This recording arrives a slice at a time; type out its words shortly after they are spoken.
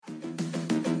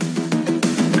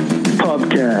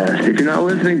Pubcast. If you're not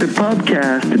listening to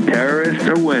Pubcast, the terrorists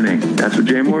are winning. That's what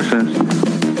Jay Moore says.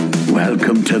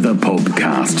 Welcome to the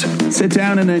Pubcast. Sit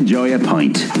down and enjoy a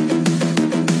pint.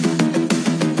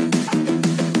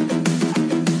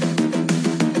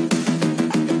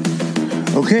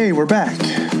 Okay, we're back.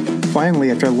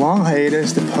 Finally, after a long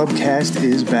hiatus, the Pubcast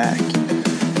is back.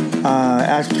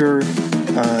 After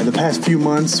the past few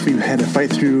months, we've had to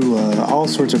fight through all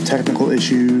sorts of technical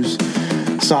issues,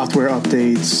 software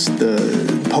updates,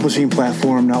 the publishing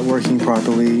platform not working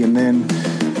properly, and then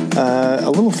a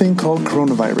little thing called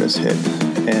coronavirus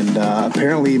hit. And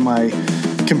apparently my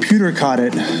computer caught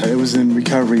it. It was in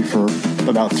recovery for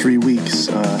about 3 weeks.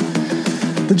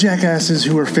 The jackasses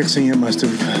who were fixing it must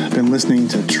have been listening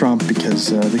to Trump because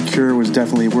the cure was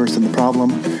definitely worse than the problem.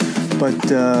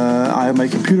 But I have my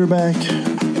computer back.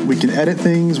 We can edit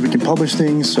things, we can publish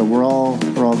things, so we're all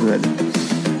good.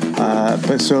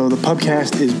 So the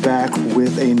Pubcast is back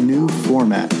with a new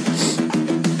format.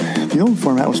 The old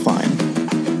format was fine,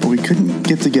 but we couldn't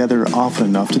get together often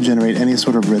enough to generate any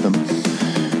sort of rhythm.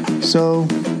 So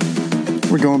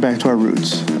we're going back to our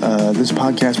roots. This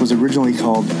podcast was originally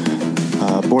called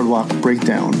Boardwalk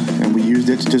Breakdown, and we used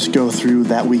it to just go through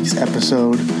that week's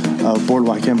episode of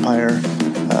Boardwalk Empire,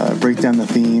 break down the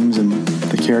themes and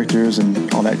the characters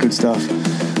and all that good stuff.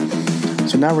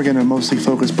 So now we're going to mostly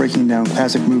focus breaking down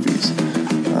classic movies,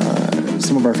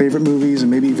 some of our favorite movies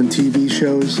and maybe even TV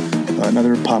shows, and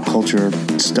other pop culture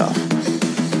stuff.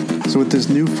 So with this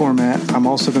new format, I'm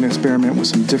also going to experiment with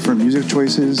some different music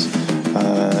choices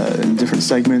and different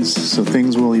segments, so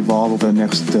things will evolve over the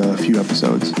next few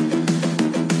episodes.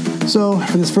 So,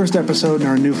 for this first episode in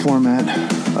our new format,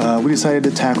 we decided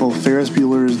to tackle Ferris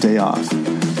Bueller's Day Off,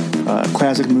 a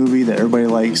classic movie that everybody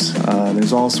likes.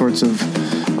 There's all sorts of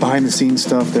behind-the-scenes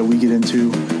stuff that we get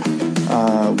into.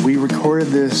 We recorded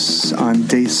this on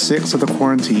day 6 of the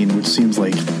quarantine, which seems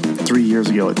like 3 years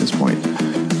ago at this point.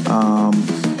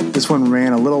 This one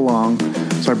ran a little long,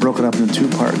 so I broke it up into 2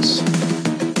 parts.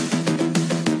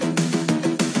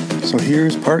 So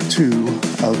here's part 2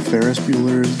 of Ferris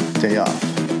Bueller's Day Off.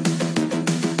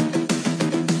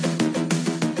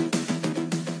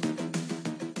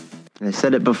 I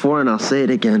said it before and I'll say it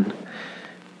again.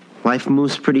 Life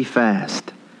moves pretty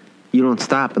fast. You don't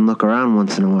stop and look around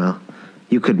once in a while,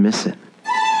 you could miss it.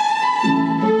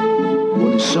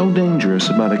 What is so dangerous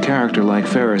about a character like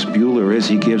Ferris Bueller is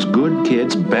he gives good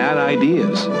kids bad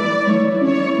ideas.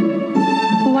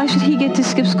 Well, why should he get to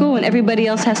skip school when everybody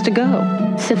else has to go?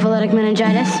 Syphilitic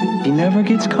meningitis? He never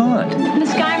gets caught.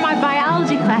 This guy in my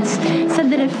biology class said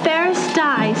that if Ferris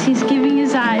dies, he's giving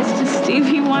his eyes to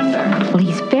Stevie Wonder. Well,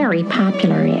 he's very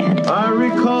popular, Ed. I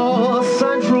recall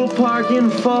Central Park in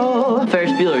fall.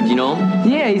 Ferris Bueller, do you know him?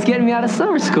 Yeah, he's getting me out of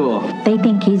summer school. They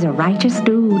think he's a righteous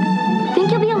dude. Think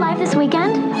he'll be alive this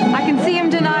weekend? I can see him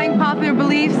denying popular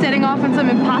belief, setting off on some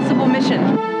impossible mission.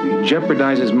 He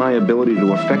jeopardizes my ability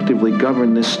to effectively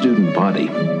govern this student body.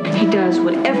 He does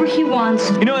whatever he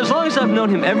wants. You know, as long as I've known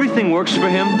him, everything works for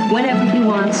him. Whenever he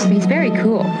wants. He's very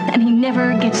cool. And he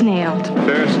never gets nailed.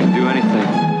 Ferris can do anything.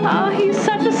 Oh, he's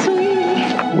such a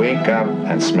sweetie. Wake up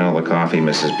and smell the coffee,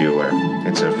 Mrs. Bueller.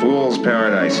 It's a fool's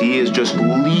paradise. He is just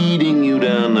leading you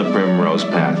down the primrose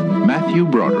path. Matthew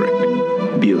Broderick.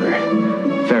 Bueller.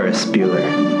 Ferris Bueller.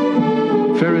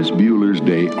 Ferris Bueller's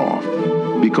Day Off.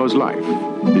 Because life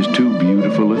is too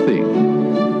beautiful a thing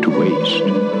to waste.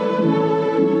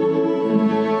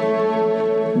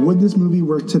 Would this movie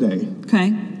work today? Okay.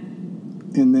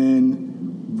 And then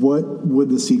what would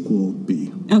the sequel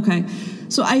be? Okay.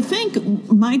 So I think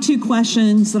my 2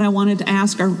 questions that I wanted to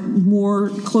ask are more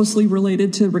closely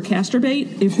related to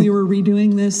Recasturbate if we were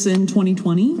redoing this in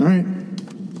 2020. All right.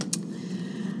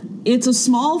 It's a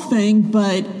small thing,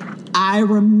 but I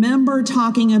remember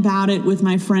talking about it with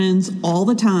my friends all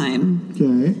the time.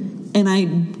 Okay. And I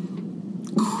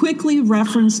quickly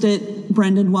referenced it,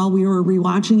 Brendan, while we were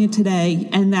rewatching it today,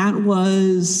 and that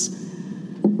was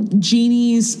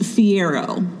Genie's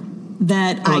Fiero,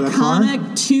 that iconic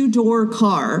 2-door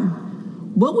car.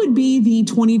 What would be the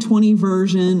 2020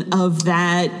 version of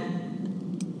that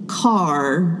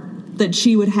car that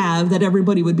she would have that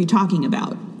everybody would be talking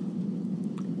about?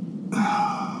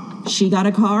 She got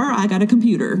a car, I got a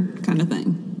computer, kind of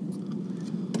thing.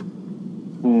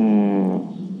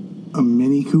 A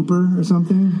Mini Cooper or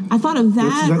something? I thought of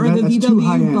that, or the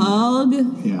VW Bug.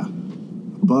 Yeah.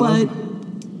 Bug. But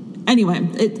anyway,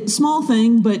 small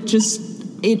thing, but just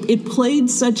it played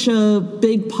such a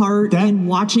big part in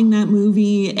watching that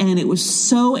movie, and it was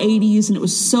so 80s and it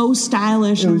was so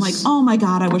stylish. I'm like, oh my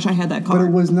God, I wish I had that car. But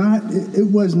it was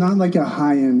not like a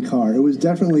high-end car. It was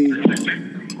definitely...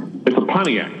 It's a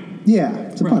Pontiac. Yeah,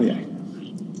 it's a Pontiac.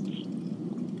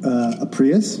 A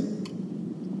Prius?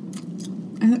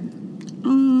 I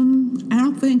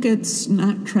don't think it's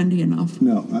not trendy enough.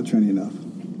 No, not trendy enough.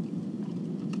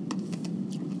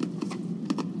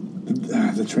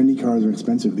 The trendy cars are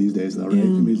expensive these days, though, right? Yeah. I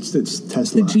mean, it's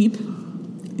Tesla. The Jeep?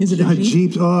 Is it a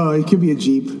Jeep? Oh, it could be a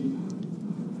Jeep.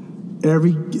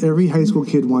 Every high school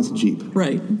kid wants a Jeep.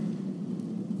 Right.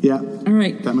 Yeah. All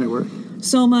right. That might work.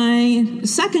 So my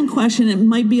second question, it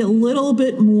might be a little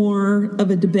bit more of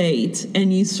a debate,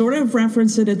 and you sort of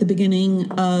referenced it at the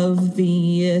beginning of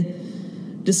the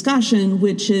discussion,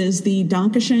 which is the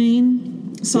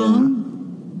Dankeschön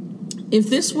song. Yeah. If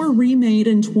this were remade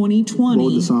in 2020, what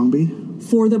would the song be?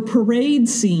 For the parade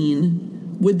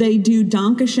scene, would they do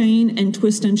Dankeschön and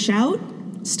Twist and Shout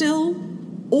still?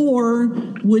 Or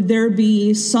would there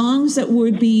be songs that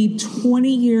would be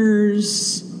 20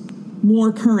 years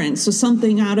more current? So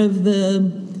something out of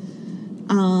the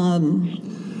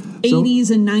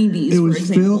 80s and 90s, It was for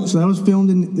example. so that was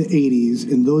filmed in the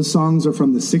 80s, and those songs are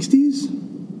from the 60s?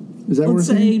 Is that what we're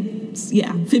saying?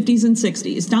 Yeah, 50s and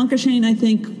 60s. Dankeschön, I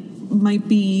think, might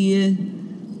be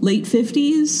late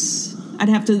 50s. I'd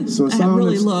have to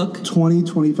really look. 20,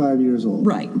 25 years old.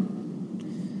 Right.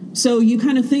 So you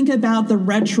kind of think about the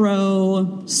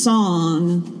retro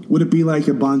song. Would it be like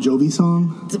a Bon Jovi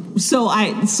song? So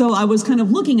I was kind of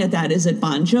looking at that. Is it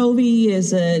Bon Jovi?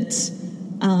 Is it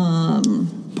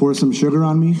Pour Some Sugar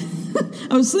on Me?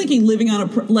 I was thinking Living on a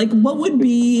what would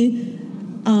be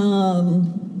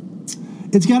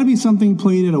It's got to be something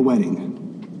played at a wedding.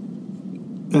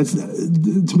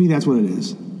 To me that's what it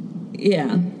is.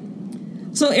 Yeah.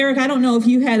 So, Eric, I don't know if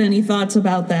you had any thoughts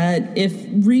about that, if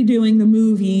redoing the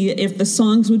movie, if the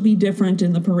songs would be different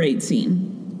in the parade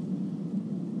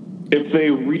scene. If they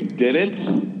redid it,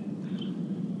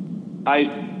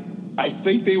 I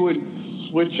think they would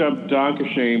switch up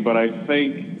Dankeschön, but I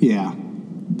think... Yeah,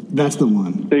 that's the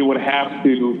one. They would have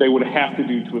to do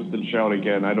Twist and Shout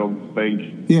again. I don't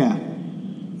think... Yeah,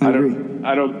 I agree.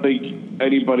 I don't think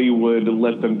anybody would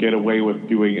let them get away with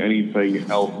doing anything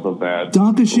else of that.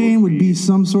 Dankeschön would be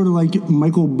some sort of like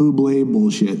Michael Bublé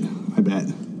bullshit, I bet.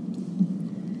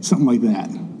 Something like that.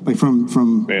 Like from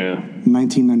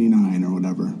 1999 or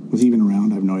whatever. Was he even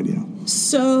around? I have no idea.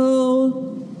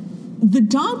 So the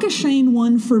Dankeschön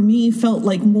one for me felt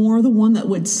like more the one that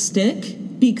would stick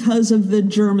because of the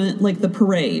German, like the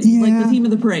parade, like the theme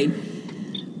of the parade.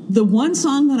 The one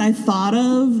song that I thought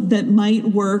of that might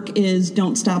work is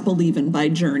Don't Stop Believin' by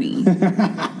Journey.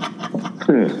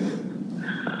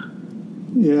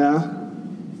 Yeah.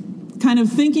 Kind of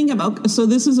thinking about, so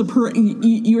this is a parade,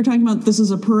 you were talking about this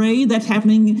is a parade that's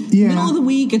happening middle of the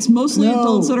week. It's mostly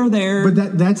adults that are there.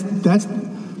 But that's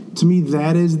to me,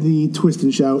 that is the Twist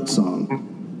and Shout song.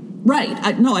 Right.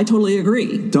 I totally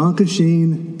agree.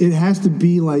 Dankeschön, it has to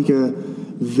be like a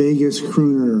Vegas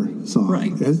crooner song.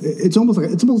 Right. It's almost a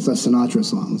Sinatra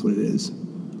song is what it is.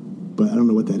 But I don't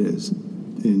know what that is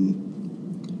in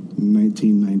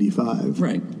 1995.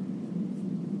 Right.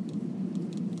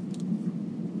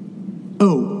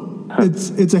 Oh,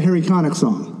 it's a Harry Connick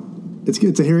song. It's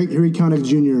a Harry Connick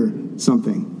Jr.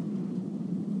 something.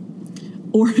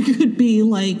 Or it could be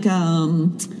like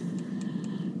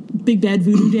Big Bad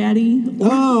Voodoo Daddy.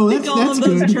 Oh, that's all of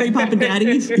those good. Cherry Papa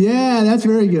Daddies. Yeah, that's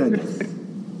very good.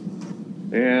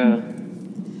 Yeah.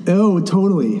 Oh,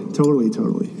 totally.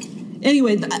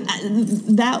 Anyway,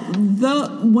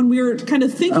 when we were kind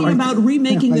of thinking about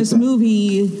remaking this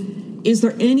movie, is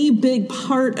there any big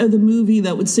part of the movie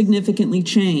that would significantly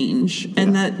change?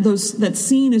 And that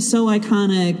scene is so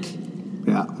iconic.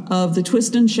 Yeah. Of the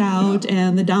Twist and Shout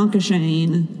and the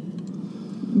Dankeschön.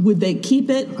 Would they keep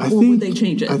it would they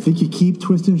change it? I think you keep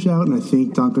Twist and Shout, and I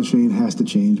think Dankeschön has to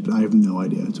change, but I have no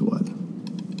idea to what.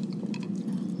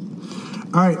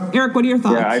 All right. Eric, what are your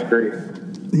thoughts? Yeah, I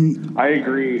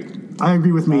agree. I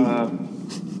agree with me.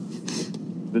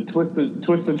 The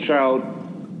Twist and Shout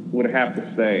would have to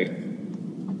stay.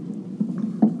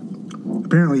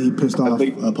 Apparently he pissed off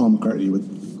Paul McCartney with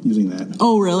using that.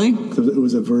 Oh, really? Because it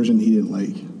was a version he didn't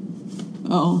like.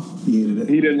 Oh. He hated it.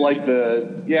 He didn't like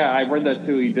I read that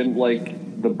too. He didn't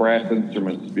like the brass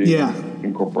instruments being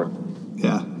incorporated.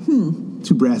 Yeah.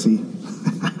 Too brassy.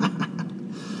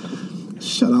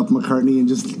 Shut up, McCartney, and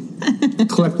just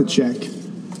collect the check.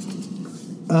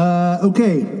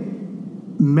 Okay.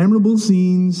 Memorable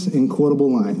scenes and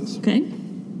quotable lines. Okay.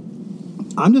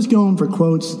 I'm just going for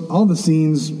quotes. All the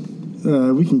scenes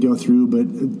we can go through, but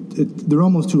they're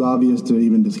almost too obvious to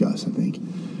even discuss, I think.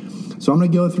 So I'm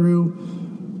going to go through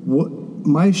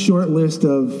my short list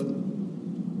of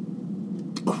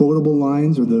quotable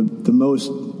lines, or the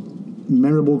most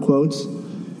memorable quotes.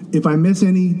 If I miss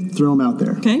any, throw them out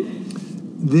there. Okay.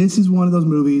 this is one of those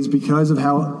movies, because of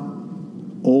how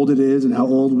old it is and how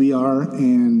old we are,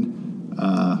 and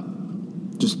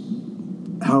just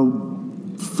how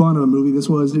fun of a movie this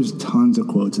was. There's tons of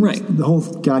quotes. Right. The whole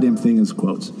goddamn thing is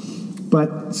quotes.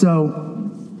 But so,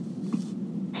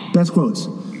 best quotes.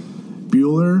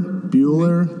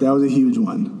 Bueller, that was a huge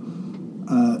one.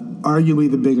 Arguably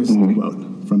the biggest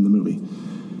quote from the movie.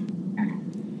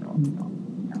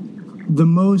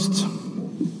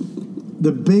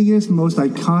 The biggest, most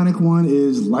iconic one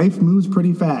is "Life moves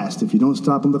pretty fast. If you don't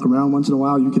stop and look around once in a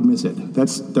while, you could miss it."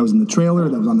 That was in the trailer.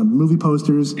 That was on the movie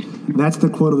posters. That's the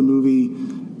quote of the movie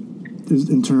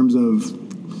in terms of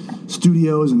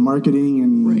studios and marketing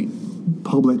and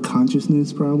public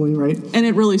consciousness, probably, right? And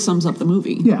it really sums up the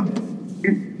movie. Yeah.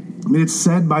 I mean, it's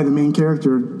said by the main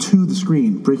character to the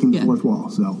screen, breaking the fourth wall.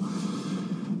 So,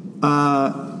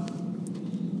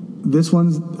 this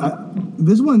one's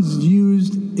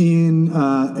used in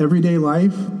everyday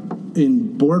life,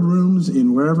 in boardrooms,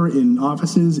 in wherever, in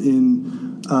offices,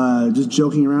 in just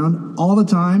joking around all the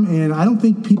time. And I don't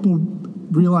think people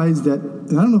realize that.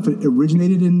 And I don't know if it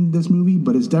originated in this movie,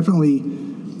 but it's definitely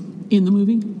in the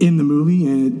movie. In the movie,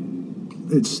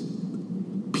 and it's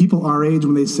people our age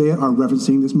when they say it are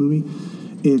referencing this movie.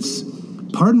 It's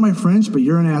 "Pardon my French, but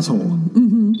you're an asshole."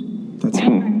 Mm-hmm. That's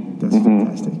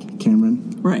fantastic,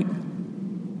 Cameron. Right.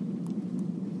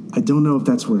 I don't know if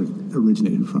that's where it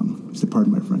originated from. It's the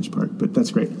 "Pardon my French" part, but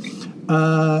that's great.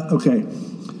 Okay.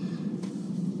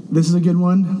 This is a good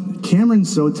one. Cameron's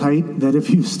so tight that if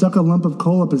you stuck a lump of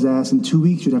coal up his ass in 2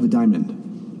 weeks, you'd have a diamond.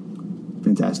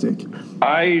 Fantastic.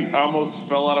 I almost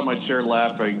fell out of my chair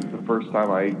laughing the first time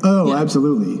I... Oh,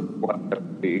 absolutely.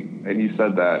 And you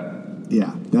said that.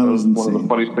 Yeah, that was insane. One of the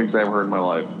funniest things I ever heard in my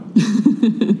life.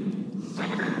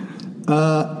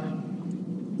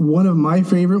 One of my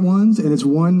favorite ones, and it's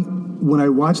one when I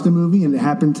watch the movie, and it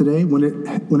happened today. When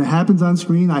it happens on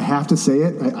screen, I have to say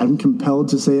it. I'm compelled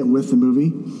to say it with the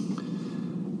movie.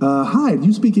 Hi, do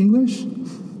you speak English?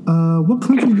 What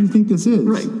country do you think this is?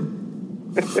 Right.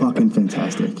 Fucking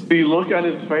fantastic. The look on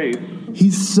his face.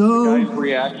 He's so... The guy's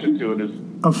reaction to it is...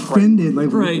 offended.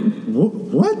 Like, right.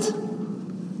 What?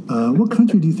 What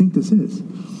country do you think this is?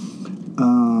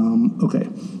 Okay.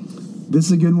 This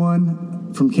is a good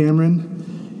one from Cameron.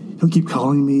 He'll keep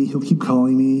calling me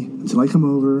until I come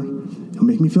over. He'll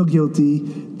make me feel guilty.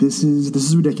 This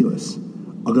is ridiculous.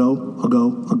 I'll go.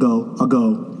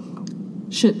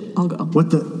 Shit, I'll go. What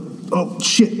the? Oh,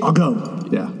 shit, I'll go.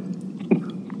 Yeah.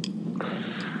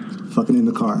 Fucking in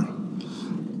the car.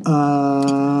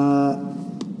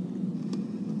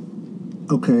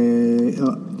 Okay.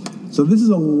 So this is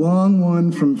a long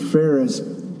one from Ferris.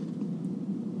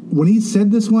 When he said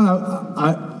this one,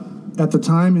 I at the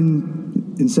time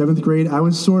in seventh grade, I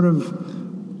was I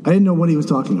didn't know what he was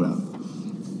talking about.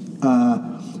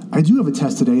 I do have a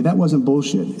test today. That wasn't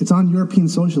bullshit. It's on European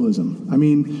socialism. I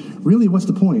mean, really, what's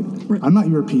the point? Right. I'm not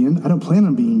European. I don't plan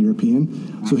on being European.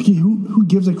 So who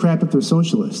gives a crap if they're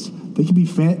socialists? They could be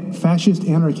fascist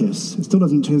anarchists. It still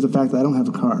doesn't change the fact that I don't have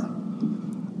a car.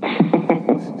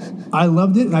 I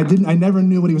loved it, and I never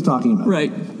knew what he was talking about.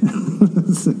 Right.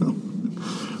 So,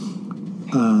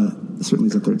 certainly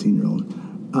as a 13-year-old.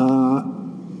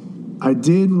 I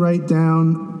did write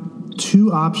down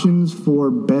 2 options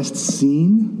for best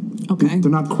scene. Okay. They're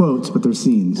not quotes, but they're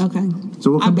scenes. Okay.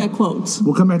 So I've got quotes.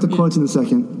 We'll come back to quotes in a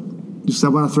second. I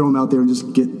want to throw them out there and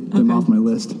just get them off my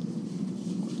list.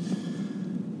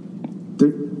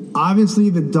 Obviously,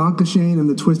 the Donkashane and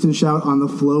the Twist and Shout on the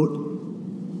float,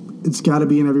 it's got to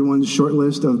be in everyone's short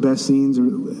list of best scenes or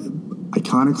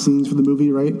iconic scenes for the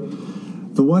movie, right?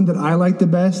 The one that I like the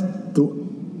best, the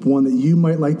one that you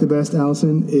might like the best,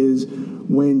 Allison, is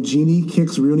when Jeannie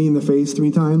kicks Rooney in the face 3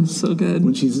 times. So good.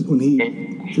 When he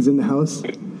is in the house.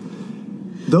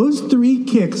 Those 3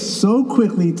 kicks so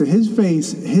quickly to his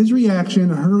face, his reaction,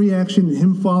 her reaction,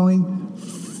 him falling,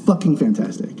 fucking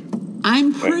fantastic.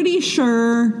 I'm pretty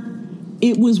sure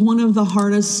it was one of the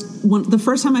hardest. The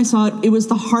first time I saw it, it was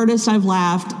the hardest I've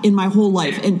laughed in my whole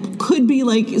life, and could be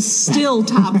still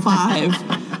top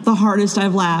 5 the hardest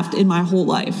I've laughed in my whole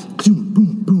life. Boom,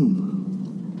 boom,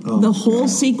 boom. Oh, the whole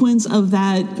sequence of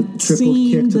that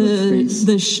scene,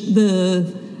 the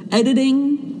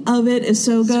editing of it is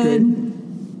so good.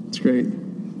 It's great.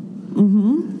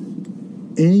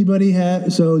 Mm-hmm. Anybody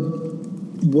have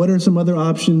what are some other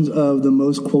options of the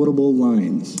most quotable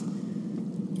lines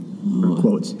or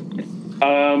quotes?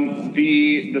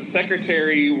 The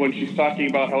secretary, when she's talking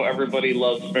about how everybody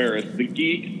loves Ferris, the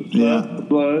geeks, the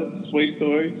blood, sweet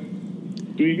toys,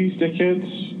 sweeties,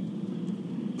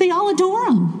 dickheads. They all adore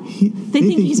him. They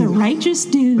think he's a righteous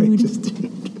dude.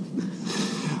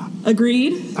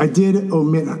 Agreed? I did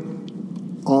omit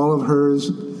all of hers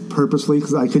purposely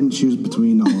because I couldn't choose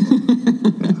between all of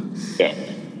them. Yeah.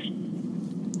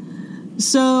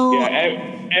 So...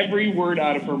 Yeah, every word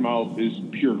out of her mouth is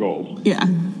pure gold. Yeah.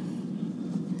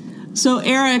 So,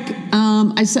 Eric,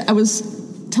 I was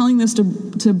telling this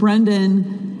to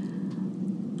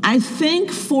Brendan. I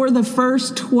think for the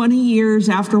first 20 years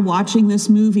after watching this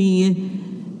movie,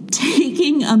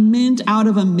 taking a mint out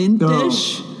of a mint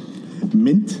dish.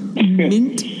 Mint?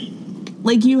 Mint.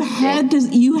 Like you have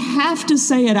to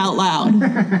say it out loud.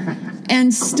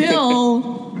 And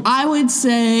still, I would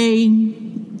say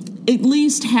at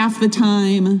least half the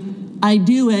time I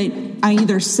do it, I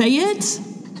either say it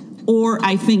or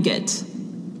I think it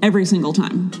every single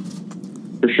time.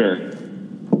 For sure.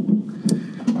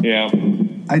 Yeah.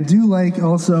 I do like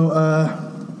also,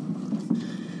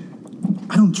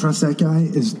 I don't trust that guy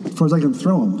as far as I can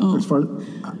throw him. Oh. As far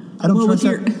I don't trust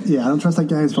that. I don't trust that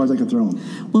guy as far as I can throw him.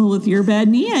 Well, with your bad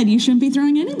knee, Ed, you shouldn't be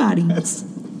throwing anybody. That's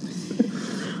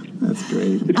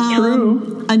great. It's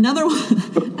true. Another one.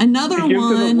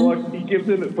 He gives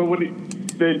it, but when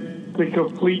to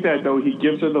complete that though, he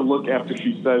gives her the look after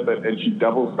she says it, and she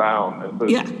doubles down and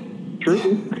says, "Yeah,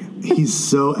 true." He's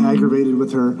so aggravated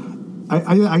with her.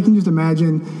 I can just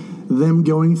imagine them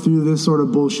going through this sort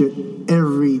of bullshit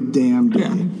every damn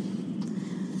day.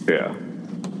 Yeah.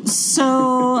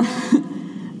 So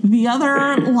the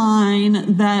other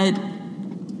line that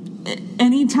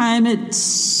anytime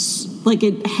it's like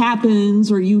it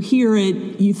happens or you hear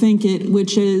it, you think it,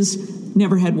 which is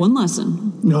never had one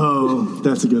lesson. Oh,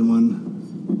 that's a good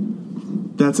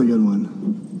one. That's a good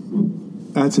one.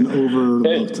 That's an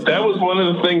overlooked. That was one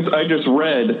of the things I just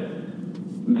read.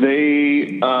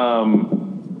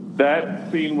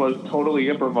 That scene was totally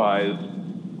improvised.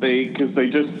 Because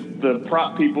the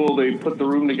prop people, they put the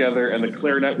room together and the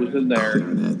clarinet was in there.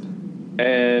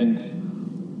 And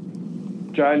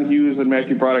John Hughes and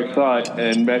Matthew Broderick saw it,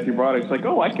 and Matthew Broderick's like,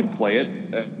 "Oh, I can play it,"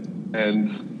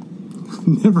 and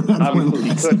never had obviously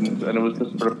he couldn't, and it was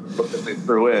just sort of what they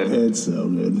threw in. It's so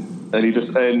good.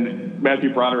 And Matthew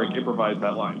Broderick improvised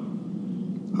that line.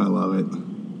 I love it.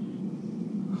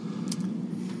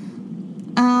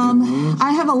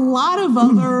 I have a lot of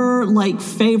other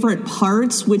favorite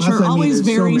parts, which are always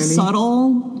very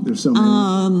subtle. There's so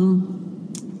many.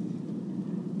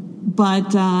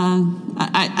 But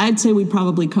I'd say we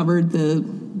probably covered the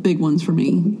big ones for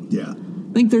me. Yeah. I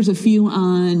think there's a few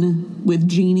with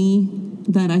Jeannie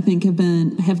that I think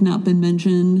have not been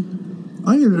mentioned.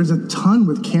 I think there's a ton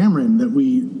with Cameron that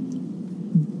we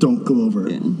don't go over.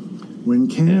 Yeah. When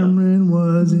Cameron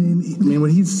was in,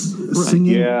 when he's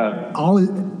singing,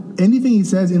 anything he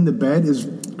says in the bed is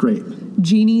great.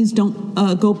 Jeannie's "Don't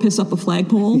Go Piss Up a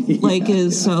Flagpole"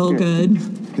 is so good.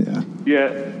 Yeah.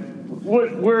 Yeah.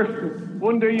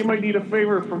 One day you might need a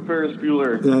favor from Ferris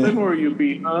Bueller. Then where you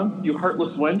be, huh? You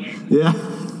heartless wench. Yeah.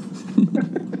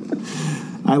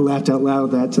 I laughed out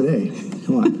loud at that today.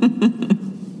 Come on.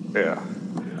 Yeah.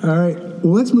 All right.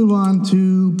 Well, let's move on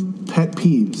to pet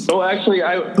peeves. Oh, actually,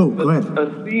 go ahead.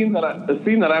 A scene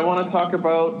that I want to talk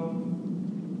about.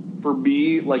 For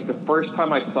me, the first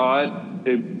time I saw it,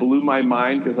 it blew my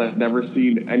mind because I've never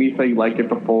seen anything like it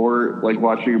before.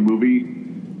 Watching a movie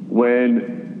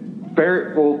when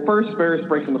first Ferris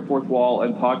breaks in the fourth wall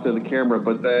and talks to the camera,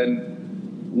 but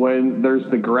then when there's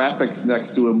the graphics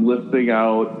next to him listing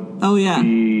out. Oh yeah.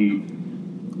 The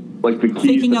keys to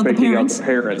faking out the parents.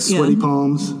 Sweaty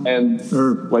palms. And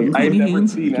I've never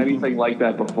seen anything like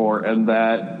that before, and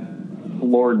that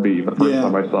floored me the first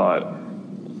time I saw it.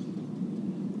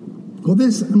 Well,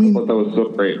 I thought that was so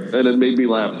great, and it made me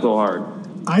laugh so hard.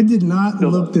 I did not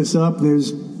look this up.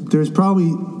 There's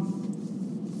probably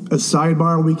a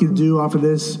sidebar we could do off of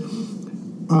this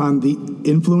on the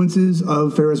influences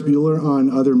of Ferris Bueller on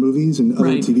other movies and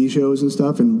other TV shows and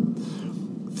stuff, and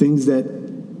things that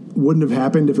wouldn't have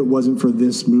happened if it wasn't for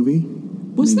this movie.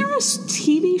 Was there a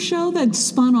TV show that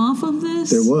spun off of this?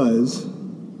 There was.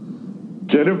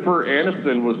 Jennifer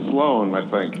Aniston was Sloane, I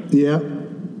think. Yeah.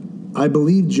 I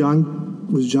believe John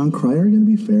Cryer going to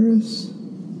be Ferris?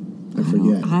 I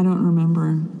forget. I don't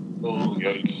remember. Oh,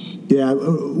 yikes. Yeah,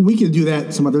 we could do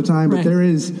that some other time, but there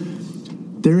is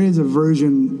a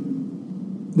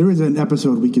version, there is an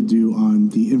episode we could do on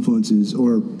the influences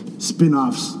or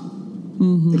spin-offs,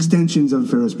 extensions of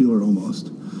Ferris Bueller almost.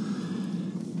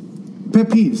 Pet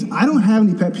peeves. I don't have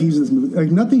any pet peeves in this movie.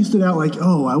 Nothing stood out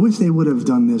oh, I wish they would have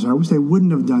done this, or I wish they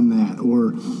wouldn't have done that,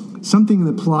 or something in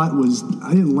the plot was,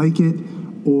 I didn't like it,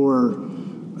 or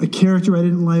a character I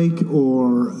didn't like,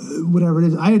 or whatever it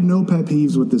is. I had no pet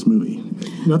peeves with this movie.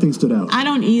 Nothing stood out. I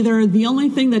don't either. The only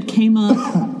thing that came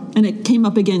up and it came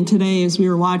up again today as we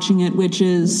were watching it, which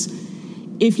is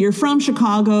if you're from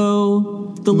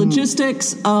Chicago, the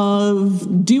logistics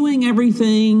of doing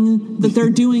everything that they're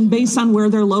doing based on where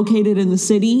they're located in the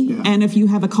city, and if you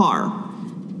have a car,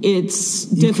 it's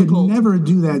difficult. You could never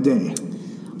do that day.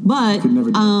 But,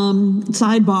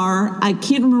 sidebar, I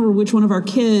can't remember which one of our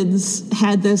kids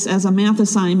had this as a math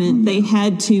assignment. They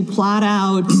had to plot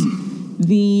out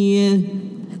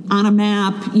on a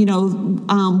map,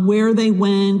 where they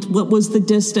went, what was the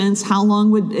distance, how long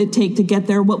would it take to get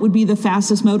there, what would be the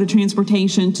fastest mode of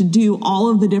transportation to do all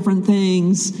of the different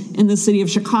things in the city of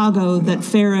Chicago that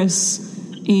Ferris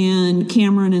and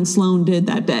Cameron and Sloan did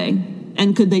that day.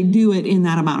 And could they do it in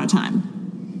that amount of time?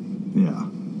 Yeah.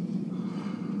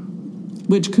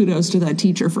 Which kudos to that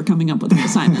teacher for coming up with the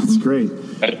assignments. That's great.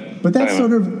 But that's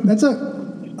that's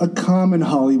a common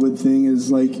Hollywood thing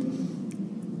is like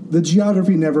the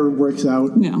geography never works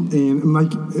out. Yeah. And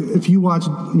like if you watch,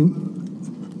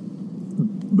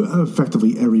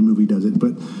 effectively every movie does it,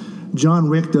 but John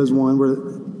Wick does one where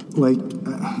like,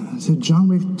 is it John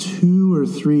Wick 2 or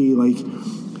 3, like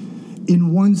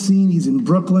in one scene he's in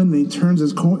Brooklyn and he turns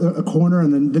a corner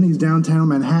and then he's downtown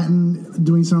Manhattan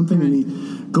doing something and he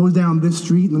goes down this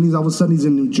street and then all of a sudden he's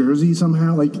in New Jersey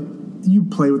somehow. Like you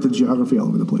play with the geography all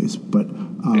over the place, but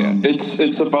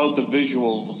it's about the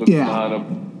visuals. It's not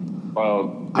about.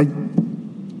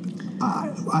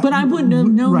 But I wouldn't have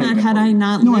known that had I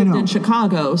not lived in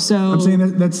Chicago. So I'm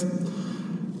saying that's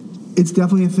it's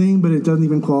definitely a thing, but it doesn't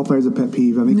even qualify as a pet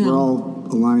peeve. I think we're all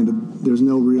aligned. There's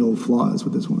no real flaws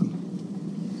with this one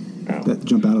that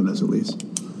jump out at us, at least.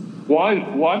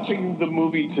 Watching the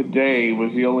movie today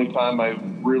was the only time I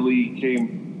really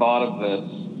thought of this.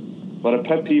 But a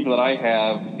pet peeve that I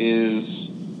have is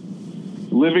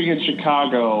living in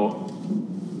Chicago.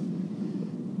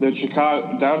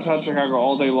 Downtown Chicago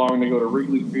all day long. They go to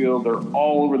Wrigley Field. They're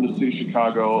all over the city of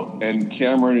Chicago, and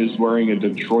Cameron is wearing a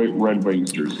Detroit Red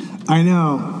Wings jersey. I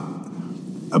know.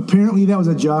 Apparently, that was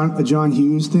a John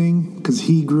Hughes thing because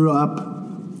he grew up,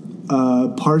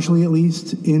 partially at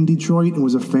least, in Detroit and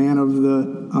was a fan of the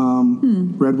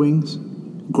Red Wings.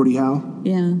 Gordie Howe.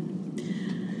 Yeah.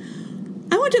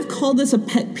 I wouldn't have called this a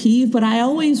pet peeve, but I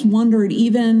always wondered,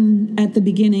 even at the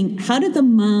beginning, how did the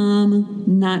mom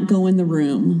not go in the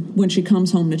room when she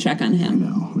comes home to check on him? I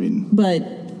know. But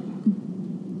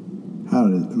how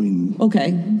did it?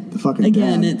 Okay. The fucking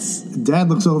again, dad. Dad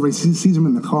looks over, he sees him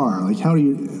in the car. Like, how do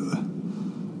you?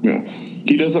 Yeah,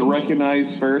 he doesn't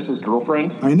recognize Ferris's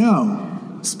girlfriend. I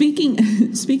know. Speaking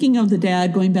of the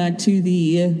dad, going back to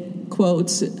the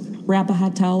quotes, wrap a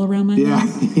hot towel around my neck.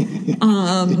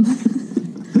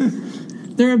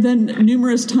 There have been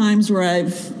numerous times where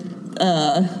I've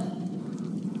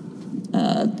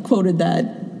quoted that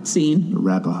scene.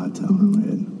 Wrap a hot towel around my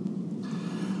head.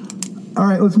 All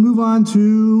right, let's move on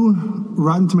to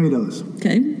Rotten Tomatoes.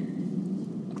 Okay.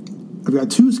 I've got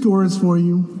 2 scores for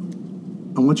you.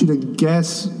 I want you to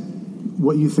guess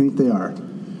what you think they are.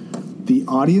 The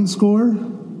audience score, 0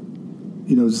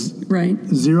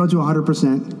 to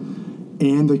 100%,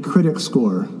 and the critic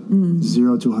score,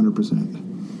 0 to 100%.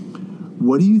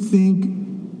 What do you think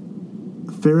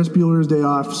Ferris Bueller's Day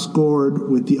Off scored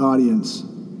with the audience?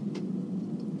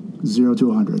 0 to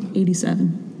 100.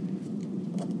 87.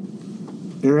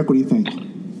 Eric, what do you think?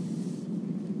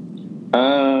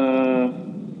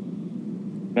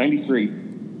 93.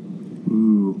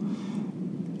 Ooh.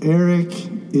 Eric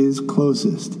is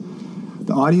closest.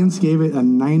 The audience gave it a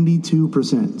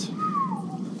 92%,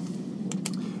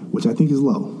 which I think is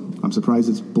low. I'm surprised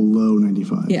it's below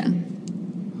 95. Yeah.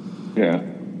 Yeah.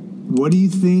 What do you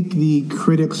think the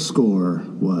critic score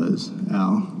was,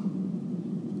 Al?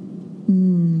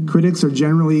 Critics are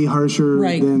generally harsher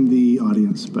than the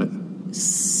audience, but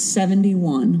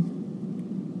 71.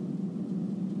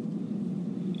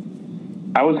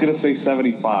 I was going to say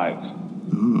 75.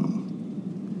 Oh.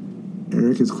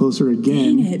 Eric is closer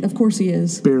again. Dang it. Of course he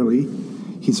is. Barely.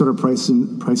 He sort of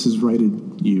prices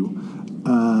righted you.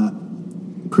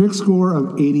 Critic score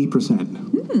of 80%.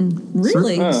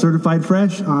 Really? Certified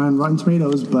fresh on Rotten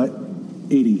Tomatoes, but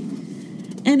 80.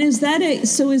 And is that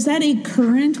a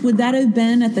current? Would that have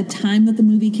been at the time that the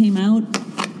movie came out?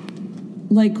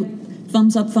 Like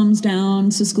thumbs up, thumbs down,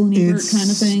 Siskel and Ebert kind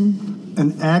of thing?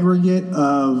 An aggregate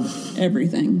of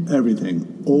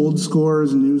everything. Old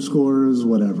scores, new scores,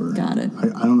 whatever. Got it.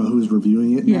 I don't know who's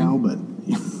reviewing it now, but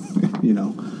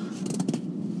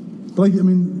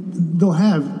they'll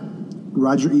have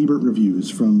Roger Ebert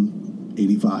reviews from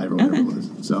 85 or whatever it was.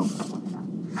 So,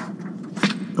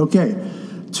 okay.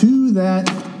 To that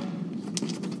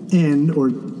end, or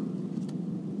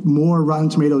more Rotten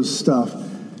Tomatoes stuff,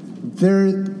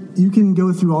 there you can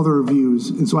go through all the reviews.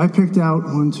 And so I picked out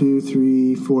 5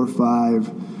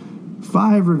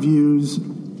 reviews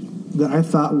that I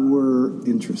thought were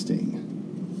interesting.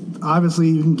 Obviously,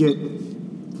 you can get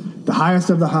the highest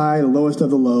of the high, the lowest of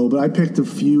the low, but I picked a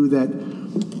few that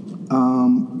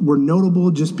were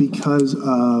notable just because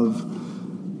of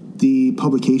the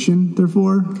publication,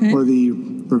 therefore, or the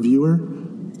reviewer,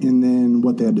 and then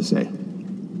what they had to say.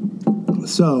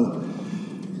 So,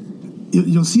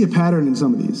 you'll see a pattern in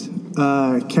some of these.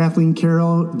 Kathleen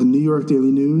Carroll, The New York Daily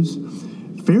News.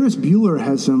 Ferris Bueller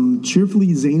has some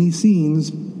cheerfully zany scenes,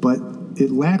 but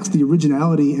it lacks the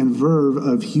originality and verve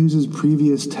of Hughes's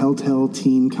previous telltale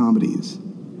teen comedies.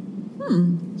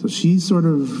 So she's sort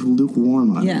of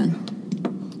lukewarm on it.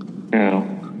 Yeah.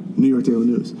 New York Daily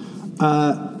News.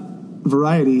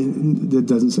 Variety, that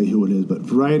doesn't say who it is, but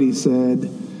Variety said,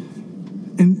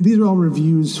 and these are all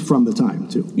reviews from the time,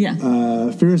 too.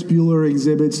 Ferris Bueller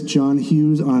exhibits John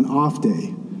Hughes on an off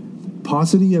day.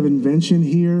 Paucity of invention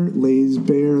here lays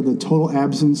bare the total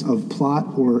absence of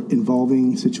plot or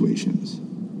involving situations.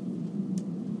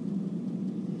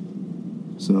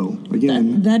 So,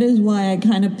 again... That is why I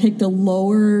kind of picked a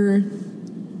lower...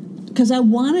 Because I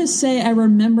want to say I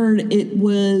remembered it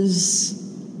was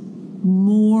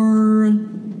more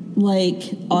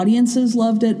like audiences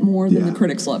loved it more than the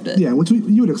critics loved it. Yeah, which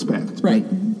you would expect. Right.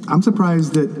 I'm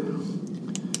surprised that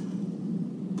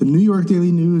the New York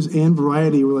Daily News and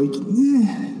Variety were like,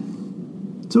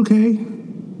 it's okay.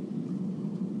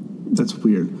 That's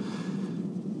weird.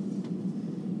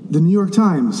 The New York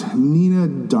Times, Nina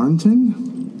Darnton.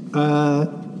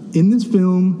 In this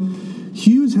film,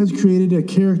 Hughes has created a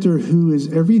character who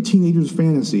is every teenager's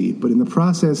fantasy, but in the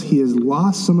process, he has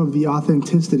lost some of the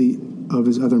authenticity of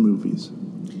his other movies.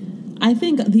 I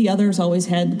think the others always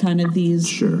had kind of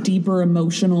these deeper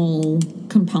emotional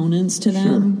components to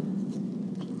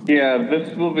them. Yeah,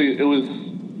 this movie, it was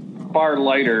far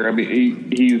lighter. I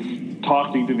mean, he's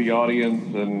talking to the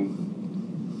audience,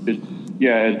 and it's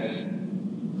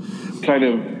kind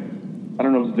of, I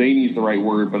don't know if zany is the right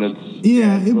word, but it's...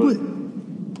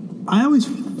 I always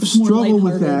struggle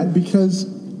with that because,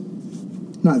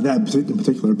 not that in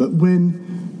particular, but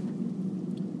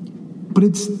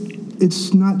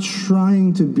it's not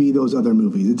trying to be those other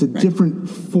movies. It's a different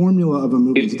formula of a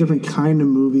movie. It's a different kind of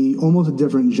movie, almost a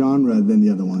different genre than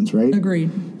the other ones, right?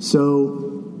 Agreed.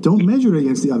 So don't measure it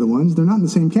against the other ones. They're not in the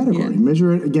same category.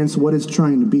 Measure it against what it's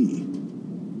trying to be.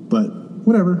 But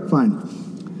whatever, fine.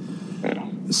 Yeah.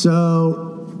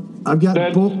 So I've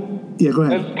got both. Yeah, go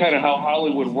ahead. That's kind of how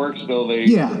Hollywood works, though.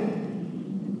 And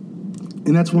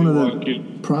that's one of the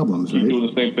problems, right? Keep doing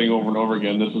the same thing over and over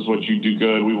again. This is what you do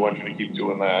good. We want you to keep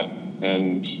doing that.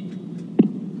 And,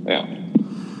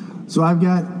 So I've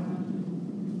got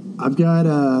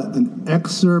an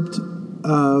excerpt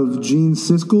of Gene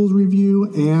Siskel's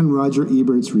review and Roger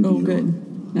Ebert's review. Oh, good.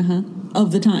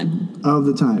 Of the time.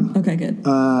 Okay, good.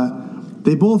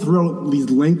 They both wrote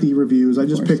these lengthy reviews. I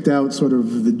just picked out sort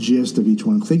of the gist of each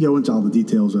one. They go into all the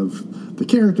details of the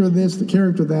character of this, the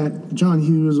character of that, John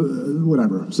Hughes,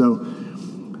 whatever. So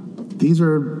these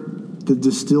are the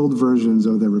distilled versions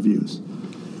of their reviews.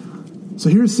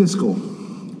 So here's Siskel.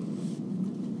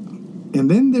 And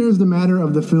then there's the matter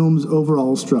of the film's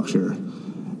overall structure.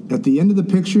 At the end of the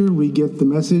picture, we get the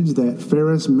message that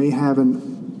Ferris may have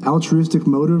an altruistic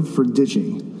motive for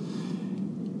ditching.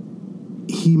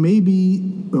 It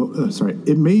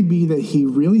may be that he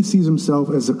really sees himself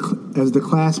as the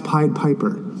class Pied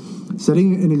Piper,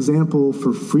 setting an example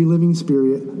for free living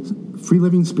spirit for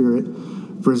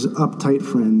his uptight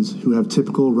friends who have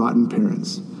typical rotten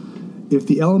parents. If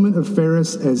the element of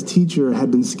Ferris as teacher had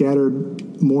been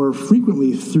scattered more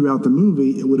frequently throughout the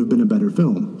movie, it would have been a better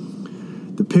film.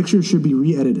 The picture should be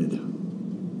re-edited.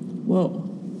 Whoa.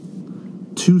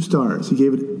 2 stars. He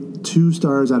gave it 2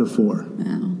 stars out of 4.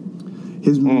 Wow.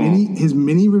 His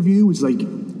mini review, which is like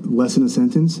less than a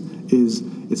sentence, is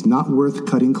 "It's not worth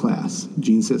cutting class."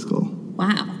 Gene Siskel.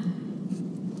 Wow.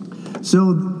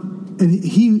 So, and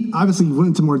he obviously went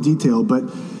into more detail, but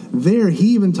there he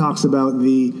even talks about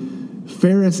the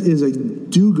Ferris is a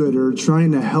do-gooder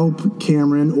trying to help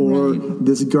Cameron or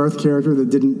this Garth character that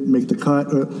didn't make the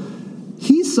cut.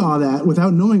 He saw that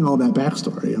without knowing all that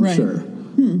backstory, I'm sure.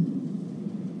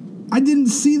 I didn't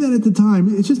see that at the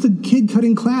time. It's just a kid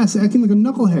cutting class, acting like a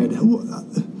knucklehead.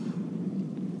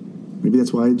 Maybe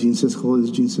that's why Gene Siskel is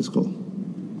Gene Siskel.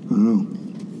 I don't know.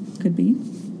 Could be.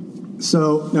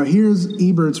 So, now here's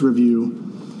Ebert's review.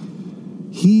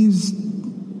 He's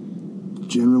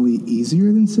generally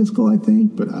easier than Siskel, I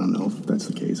think, but I don't know if that's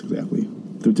the case exactly.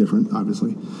 They're different,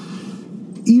 obviously.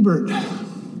 Ebert,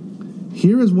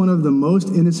 Here is one of the most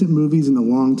innocent movies in a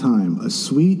long time. A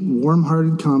sweet,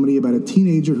 warm-hearted comedy about a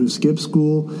teenager who skips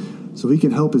school so he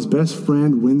can help his best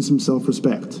friend win some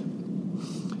self-respect.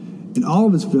 In all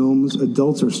of his films,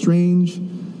 adults are strange,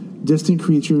 distant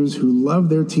creatures who love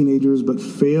their teenagers but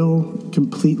fail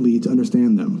completely to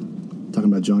understand them.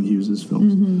 Talking about John Hughes'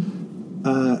 films.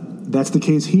 That's the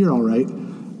case here, all right.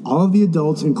 All of the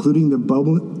adults, including the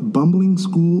bumbling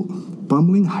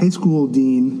high school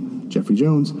dean, Jeffrey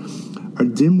Jones, are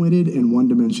dim-witted and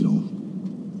one-dimensional.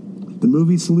 The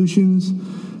movie's solutions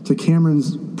to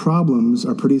Cameron's problems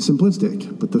are pretty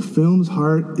simplistic, but the film's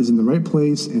heart is in the right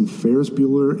place, and Ferris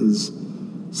Bueller is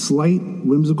slight,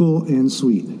 whimsical, and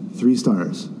sweet. 3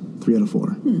 stars. 3 out of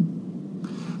 4.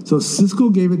 So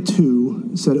Siskel gave it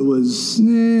 2, said it was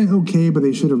okay, but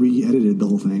they should have re-edited the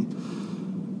whole thing.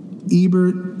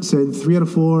 Ebert said 3 out of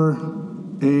 4,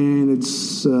 and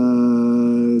it's a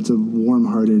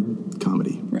warm-hearted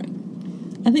comedy. Right.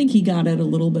 I think he got it a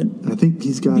little bit. I think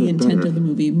he's got the it intent better. of the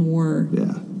movie more.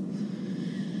 Yeah.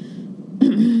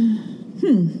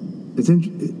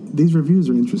 These reviews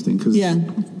are interesting because they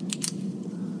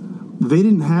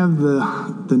didn't have the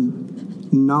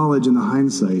knowledge and the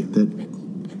hindsight that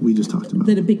we just talked about.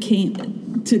 That it became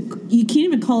you can't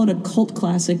even call it a cult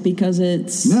classic because it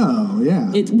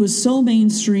was so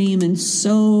mainstream and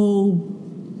so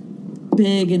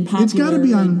big and popular. It's got to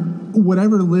be on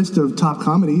whatever list of top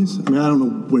comedies. I mean, I don't know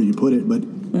where you put it, but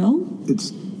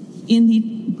it's in the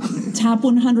top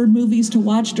 100 movies to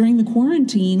watch during the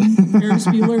quarantine. Ferris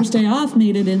Bueller's Day Off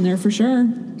made it in there for sure.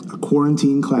 A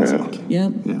quarantine classic.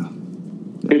 Yep. Yeah.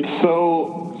 It's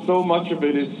so much of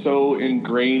it is so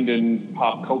ingrained in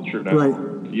pop culture now. Right.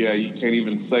 Yeah, you can't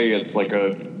even say it's like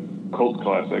a cult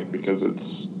classic because it's.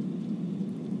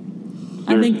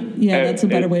 I think that's a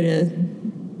better way to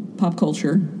pop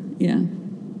culture. Yeah.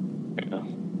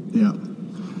 Yeah.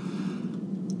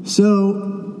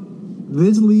 So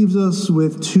this leaves us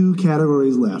with 2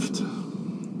 categories left.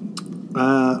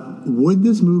 Would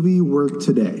this movie work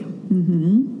today?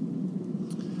 Mm-hmm.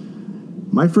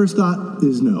 My first thought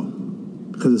is no,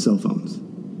 because of cell phones.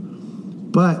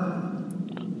 But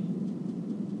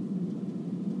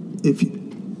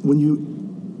when you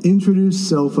introduce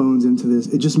cell phones into this,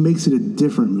 it just makes it a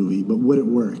different movie. But would it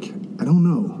work? I don't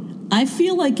know. I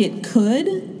feel like it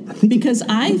could, because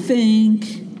I think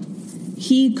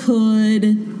he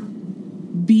could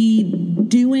be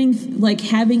doing,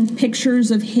 having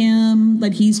pictures of him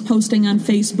that he's posting on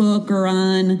Facebook or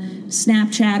on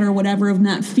Snapchat or whatever of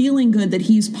not feeling good that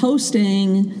he's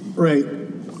posting. Right.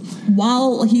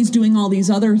 While he's doing all these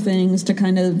other things to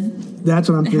kind of that's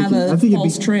what I'm thinking. I think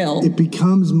false trail. It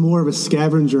becomes more of a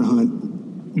scavenger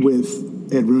hunt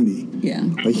with Ed Rooney. Yeah.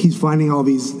 He's finding all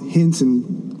these hints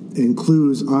and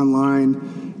clues online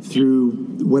through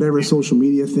whatever social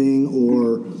media thing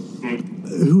or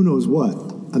who knows what.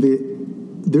 I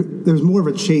mean, there's more of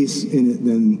a chase in it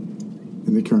than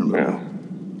in the current movie. Yeah.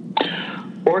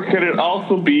 Or could it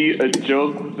also be a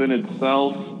joke within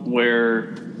itself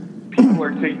where people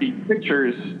are taking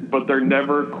pictures, but they're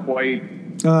never quite...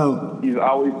 Oh. He's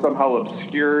always somehow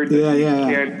obscured. Yeah. You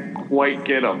can't quite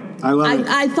get him. I love it.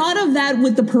 I thought of that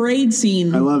with the parade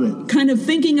scene. I love it. Kind of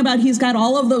thinking about he's got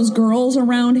all of those girls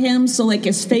around him, so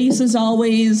his face is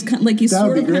always he's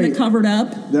sort of kind of covered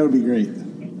up. That would be great.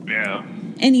 Yeah.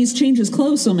 And he's changed his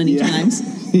clothes so many times.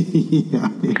 yeah.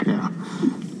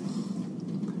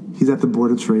 He's at the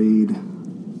Board of Trade.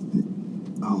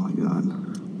 Oh my God.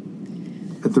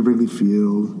 At the Wrigley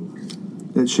Field.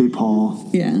 At Shea Hall.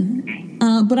 Yeah.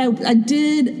 But I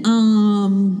did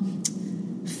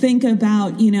think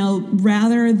about,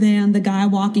 rather than the guy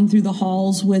walking through the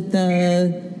halls with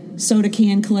the soda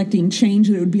can collecting change,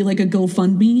 that it would be like a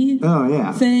GoFundMe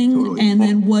thing. Totally. And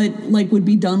then what would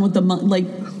be done with the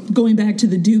going back to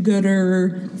the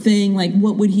do-gooder thing,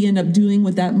 what would he end up doing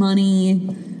with that money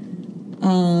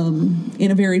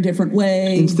in a very different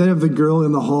way? Instead of the girl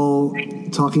in the hall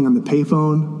talking on the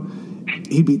payphone,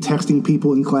 he'd be texting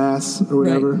people in class or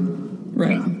whatever.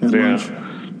 Right. Yeah.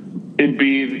 It'd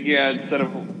be, instead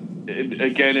of, it'd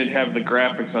have the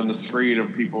graphics on the screen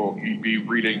of people, you'd be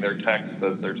reading their text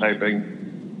as they're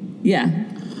typing. Yeah.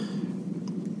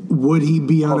 Would he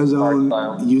be on his own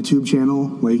YouTube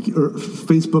channel, or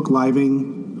Facebook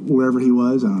living wherever he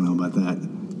was? I don't know about that.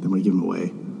 They might give him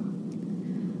away.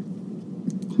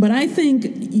 But I think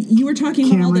you were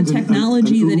talking about all the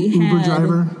technology that he had. Uber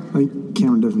driver? I think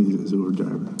Cameron definitely is an Uber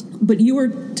driver. But you were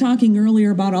talking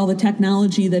earlier about all the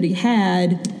technology that he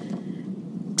had.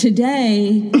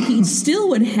 Today, he still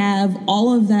would have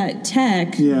all of that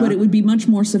tech, but it would be much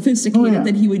more sophisticated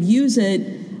that he would use it,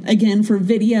 again, for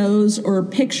videos or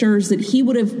pictures that he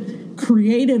would have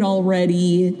created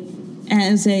already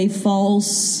as a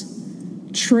false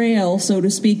trail, so to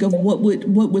speak, of what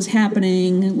was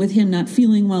happening with him not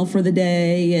feeling well for the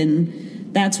day,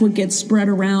 and that's what gets spread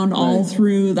around all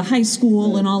through the high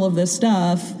school and all of this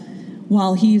stuff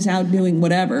while he's out doing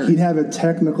whatever. He'd have an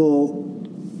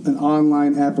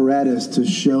online apparatus to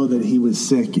show that he was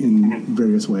sick in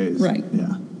various ways. Right.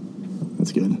 Yeah.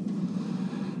 That's good.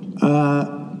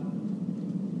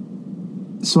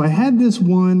 So I had this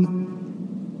one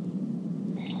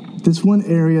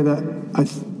area that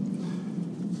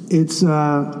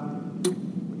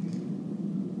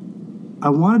I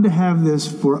wanted to have this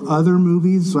for other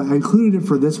movies, so I included it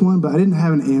for this one, but I didn't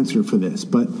have an answer for this.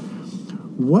 But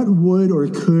what would or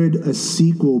could a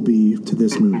sequel be to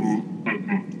this movie?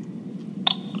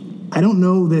 I don't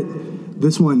know that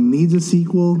this one needs a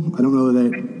sequel. I don't know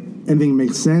that anything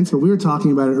makes sense, but we were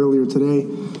talking about it earlier today.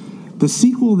 The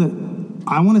sequel that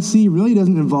I want to see really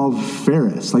doesn't involve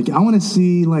Ferris. Like, I want to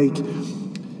see, like,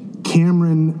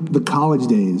 Cameron, the college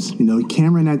days,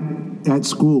 Cameron at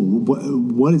school.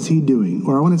 What is he doing?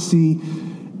 Or I want to see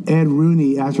Ed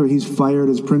Rooney after he's fired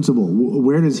as principal.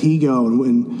 Where does he go,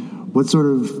 and what sort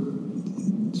of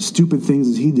stupid things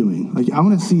is he doing? Like, I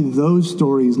want to see those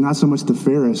stories, not so much the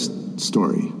Ferris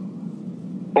story.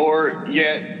 Or,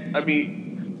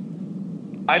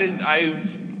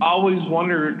 I've always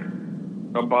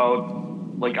wondered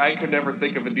about, like, I could never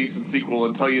think of a decent sequel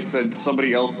until you said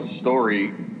somebody else's story.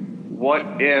 What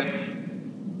if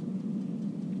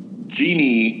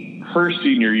Jeannie, her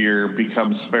senior year,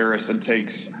 becomes Ferris and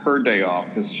takes her day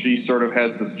off? Because she sort of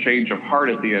has this change of heart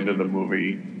at the end of the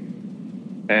movie.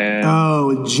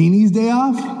 And Jeannie's day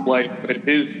off? Like,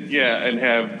 and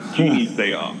have Jeannie's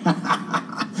day off.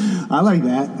 I like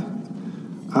that.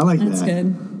 That's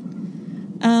good.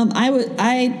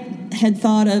 I had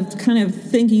thought of kind of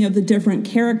thinking of the different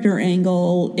character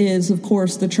angle is, of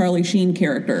course, the Charlie Sheen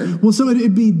character. Well, so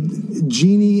it'd be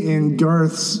Jeannie and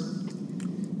Garth's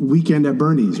weekend at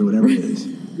Bernie's or whatever it is.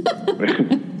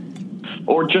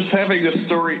 Or just having a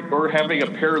story, or having a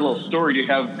parallel story to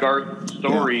have Garth's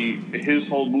story, his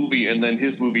whole movie, and then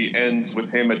his movie ends with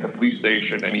him at the police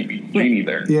station and he meets Jeannie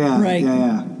there. Yeah, right.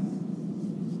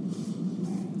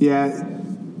 Yeah.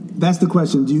 That's the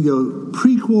question. Do you go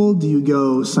prequel? Do you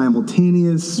go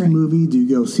simultaneous movie? Do you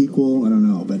go sequel? I don't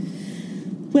know.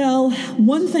 Well,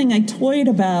 one thing I toyed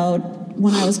about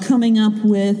when I was coming up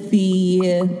with the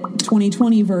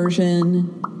 2020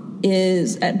 version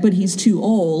is, but he's too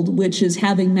old, which is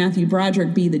having Matthew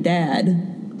Broderick be the dad.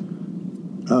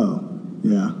 Oh,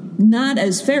 yeah. Not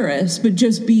as Ferris, but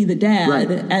just be the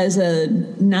dad as a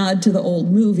nod to the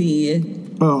old movie.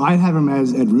 Oh, I'd have him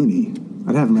as Ed Rooney.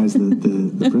 I'd have him as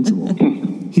the principal.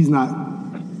 He's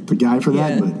not the guy for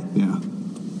that, but yeah.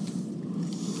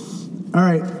 All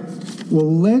right.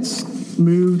 Well, let's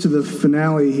move to the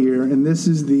finale here, and this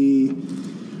is the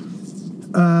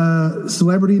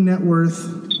Celebrity Net Worth,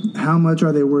 How Much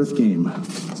Are They Worth game.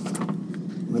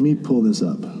 Let me pull this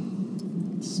up.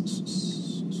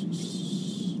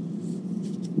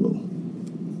 Whoa.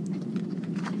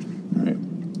 All right.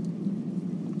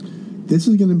 This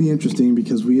is going to be interesting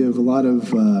because we have a lot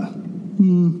of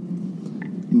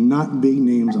not big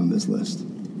names on this list.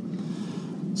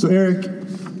 So, Eric,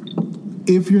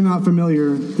 if you're not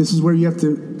familiar, this is where you have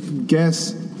to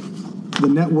guess the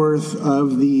net worth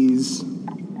of these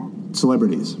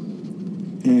celebrities.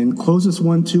 And closest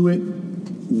one to it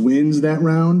wins that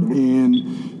round,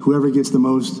 and whoever gets the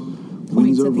most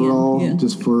wins overall,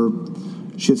 just for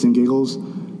shits and giggles.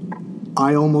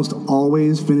 I almost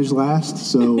always finish last,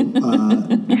 so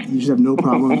you should have no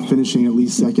problem finishing at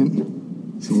least second.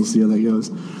 So we'll see how that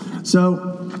goes. So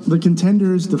the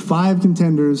contenders, the 5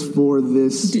 contenders for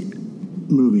this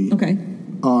movie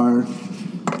are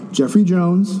Jeffrey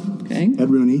Jones, Ed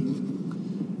Rooney,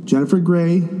 Jennifer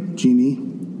Grey, Jeannie,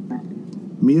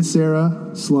 Mia Sara,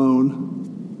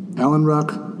 Sloane, Alan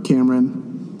Ruck,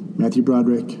 Cameron, Matthew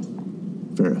Broderick,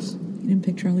 Ferris. You didn't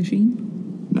pick Charlie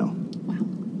Sheen? No. Wow.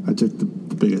 I took the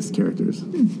biggest characters.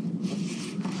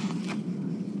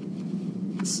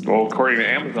 Well, according to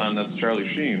Amazon, that's Charlie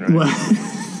Sheen, right? Well,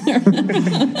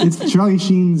 it's Charlie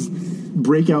Sheen's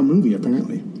breakout movie,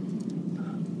 apparently.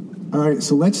 All right,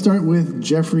 so let's start with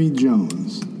Jeffrey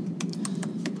Jones.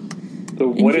 So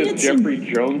what is Jeffrey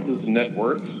Jones's net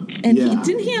worth? And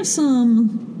didn't he have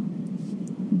some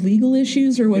legal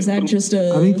issues, or was that just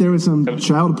a... I think there was some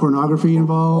child pornography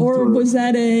involved. Or was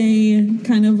that a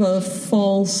kind of a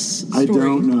false story? I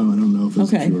don't know if it's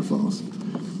true or false.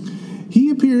 He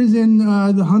appears in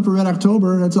The Hunt for Red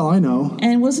October. That's all I know.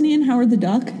 And wasn't he in Howard the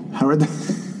Duck? Howard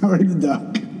the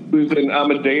Duck. who's in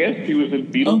Amadeus. He was in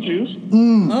Beetlejuice.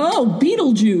 Oh,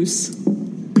 Beetlejuice.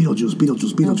 Beetlejuice.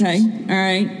 Okay, all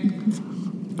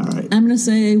right. I'm going to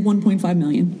say 1.5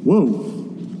 million. Whoa.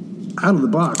 Out of the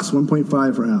box,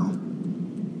 1.5 for Al.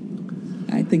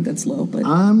 I think that's low, but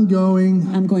I'm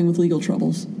going with Legal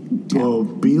Troubles. Yeah. Oh,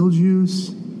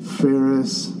 Beetlejuice,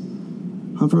 Ferris,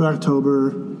 Hunt for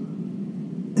October,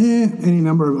 any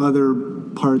number of other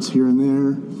parts here and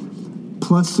there,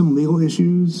 plus some legal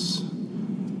issues.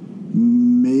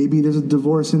 Maybe there's a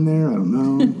divorce in there. I don't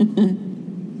know.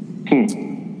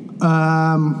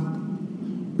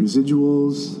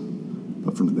 Residuals,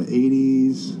 but from the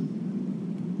 80s.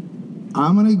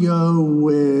 I'm going to go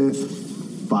with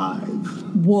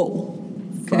 5. Whoa.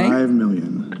 Okay. 5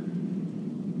 million.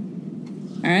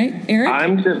 All right, Eric?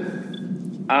 I'm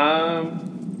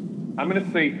going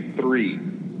to say 3.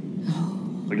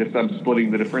 I guess I'm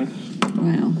splitting the difference.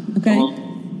 Wow. Okay. All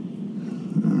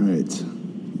right.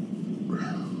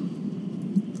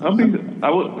 I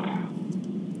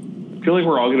feel like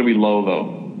we're all going to be low,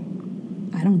 though.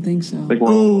 I don't think so. Like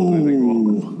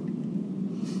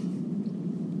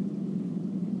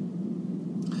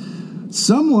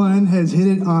Someone has hit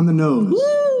it on the nose.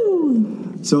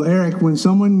 Woo! So, Eric, when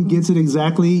someone gets it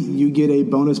exactly, you get a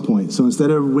bonus point. So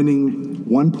instead of winning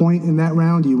 1 point in that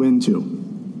round, you win 2.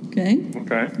 Okay.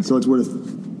 So it's worth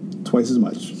twice as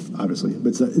much, obviously.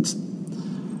 But it's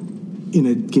in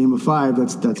a game of 5,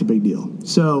 that's a big deal.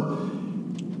 So,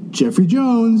 Jeffrey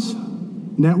Jones,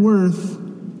 net worth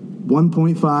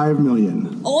 1.5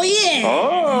 million. Oh, yeah.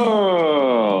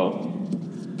 Oh.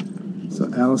 So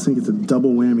Allison gets a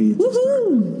double whammy.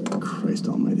 Woohoo! Christ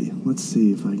almighty. Let's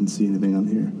see if I can see anything on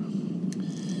here.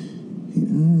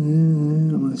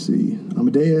 I want to see.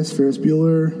 Amadeus, Ferris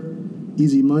Bueller,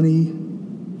 Easy Money.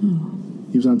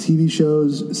 He was on TV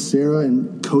shows, Sarah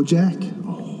and Kojak.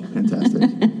 Oh,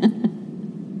 fantastic.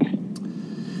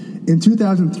 In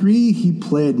 2003, he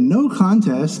pled no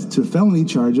contest to felony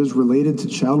charges related to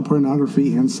child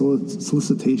pornography and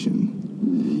solicitation.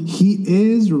 He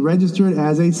is registered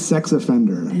as a sex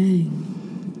offender. Dang.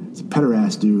 It's a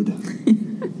pederast, dude.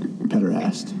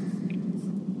 Pederast.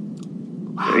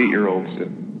 Wow. 8-year-olds.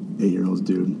 8-year-olds,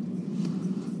 dude.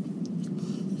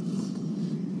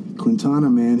 Quintana,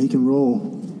 man, he can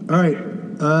roll. All right,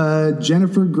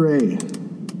 Jennifer Grey.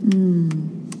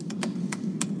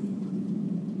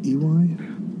 EY?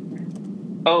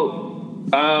 Oh,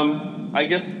 I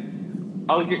guess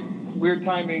I'll get weird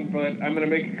timing, but I'm going to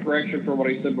make a correction for what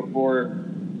I said before.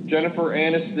 Jennifer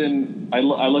Aniston, I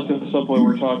looked this up while we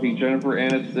were talking. Jennifer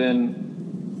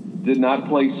Aniston did not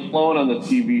play Sloane on the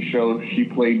TV show. She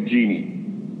played Jeannie.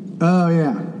 Oh,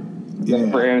 yeah.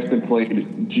 Jennifer Aniston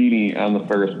played Jeannie on the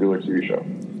Ferris Bueller TV show.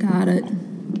 Got it.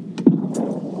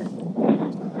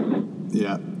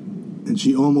 Yeah. And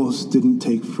she almost didn't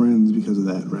take Friends because of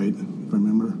that, right? If I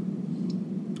remember.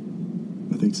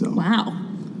 I think so. Wow.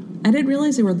 I didn't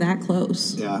realize they were that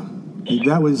close. Yeah.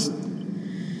 That was...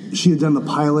 She had done the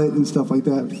pilot and stuff like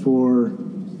that for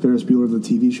Ferris Bueller, the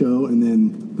TV show, and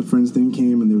then the Friends thing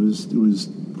came, and it was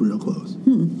real close.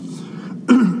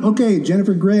 Okay,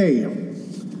 Jennifer Grey.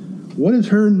 What is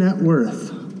her net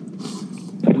worth?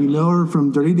 We know her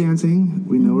from Dirty Dancing.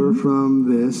 We know her from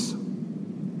this.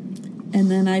 And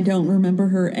then I don't remember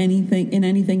her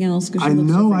anything else. I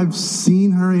know I've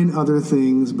seen her in other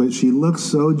things, but she looks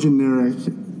so generic.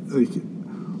 Like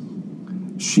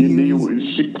she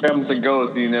comes and goes,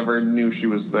 and you never knew she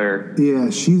was there. Yeah,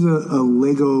 she's a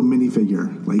Lego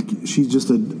minifigure. Like she's just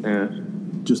a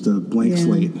blank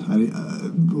slate.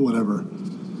 Whatever.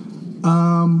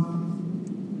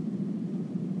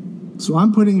 So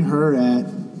I'm putting her at.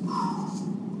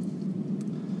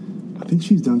 I think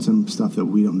she's done some stuff that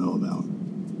we don't know about.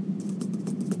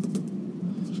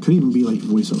 Could even be like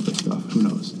voiceover stuff. Who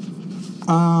knows?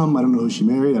 I don't know who she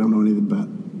married. I don't know anything about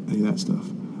any of that stuff.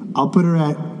 I'll put her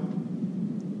at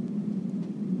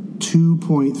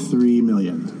 2.3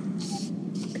 million.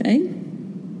 Okay.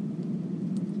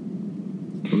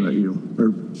 What about you?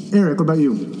 Or Eric, what about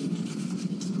you?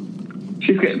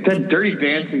 She's got that Dirty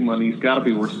Dancing money's got to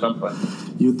be worth something.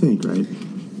 You'd think, right?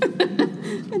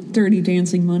 Dirty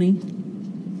Dancing money.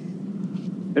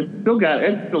 It's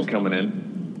still coming in.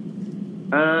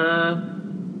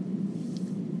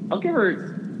 I'll give her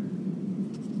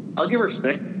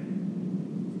 6.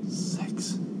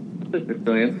 6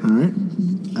 million. All right.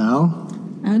 Al?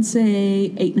 I would say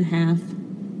 8.5.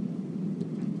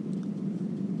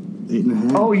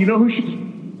 8.5? Oh, you know who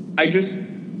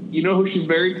she's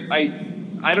married?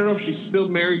 I don't know if she's still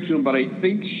married to him, but I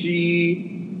think she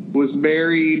was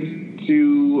married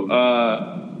to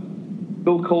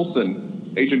Bill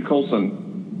Coulson, Agent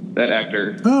Coulson, that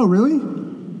actor. Oh, really?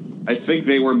 I think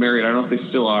they were married. I don't know if they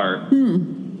still are. I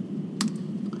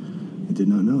did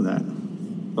not know that.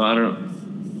 Well, I don't know.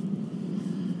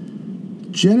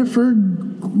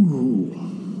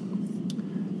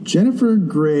 Jennifer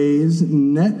Gray's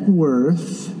net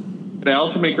worth. Did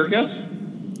Al make her guess?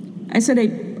 I said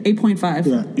 8.5.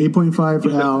 Yeah, 8.5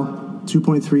 for Al,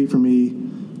 2.3 for me,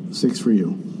 6 for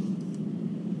you.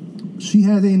 She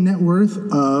has a net worth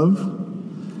of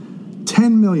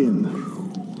 $10 million.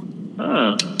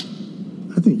 Huh.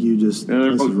 I think you just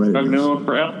They're both right. known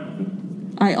for Al.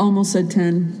 I almost said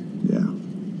 10. Yeah.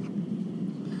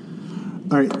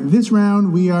 All right, this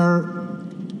round we are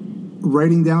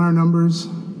writing down our numbers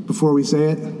before we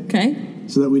say it. Okay.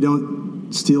 So that we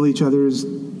don't steal each other's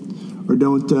or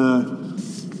don't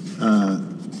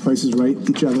prices right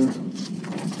each other.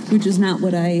 Which is not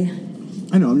what I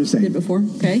know, I'm just saying. Did before.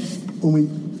 Okay. When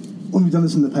we've done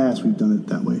this in the past, we've done it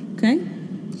that way. Okay.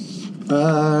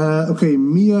 Okay,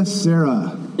 Mia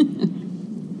Sara.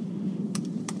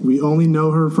 We only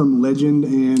know her from Legend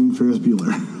and Ferris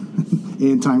Bueller.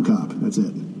 And Time Cop. That's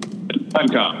it. Time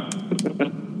Cop.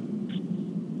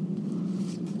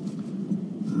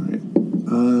 All right.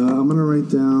 I'm going to write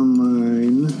down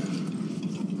mine.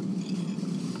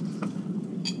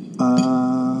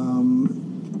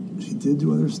 She did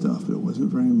do other stuff, but it wasn't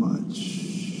very much.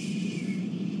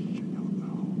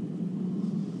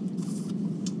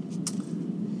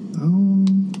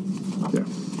 There.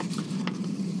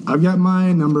 I've got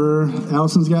my number.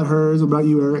 Allison's got hers. What about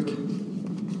you, Eric?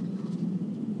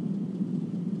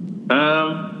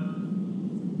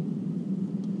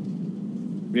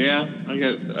 Yeah, I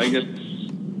guess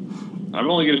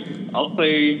I'll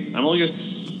say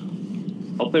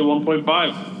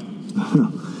 1.5.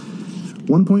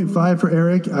 1.5 for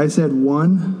Eric. I said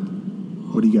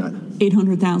 1. What do you got?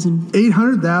 800,000.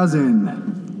 800,000.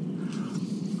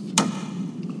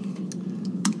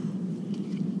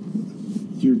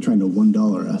 You're trying to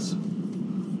 $1 us.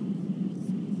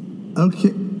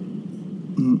 Okay.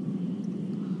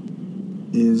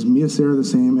 Is Mia Sara the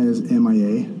same as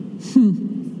MIA?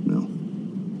 No.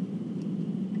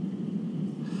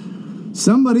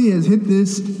 Somebody has hit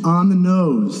this on the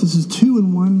nose. This is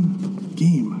 2-in-1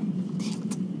 game.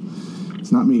 Damn it.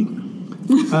 It's not me.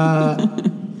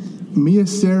 Mia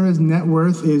Sara's net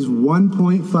worth is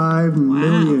 $1.5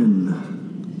 million.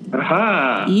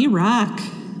 Aha! Iraq.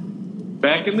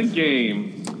 Back in the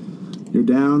game. You're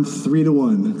down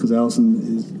 3-1 because Allison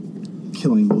is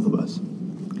killing both of us.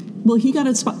 Well, he got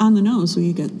it on the nose, so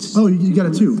you get... Oh, you got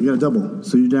a 2. You got a double.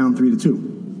 So you're down 3-2.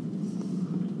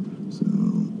 So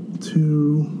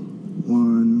 2,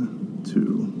 1,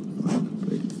 2,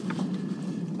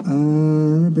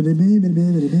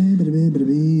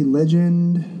 1.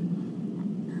 Legend.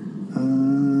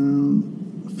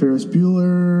 Ferris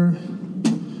Bueller.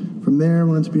 From there,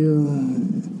 went to be...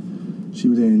 she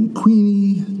was in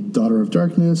Queenie, Daughter of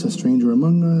Darkness, A Stranger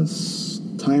Among Us,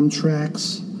 Time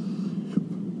Tracks,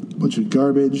 bunch of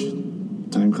garbage,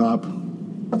 Time Cop,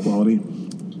 quality,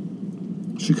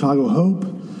 Chicago Hope,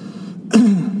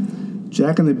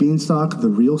 Jack and the Beanstalk, The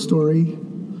Real Story,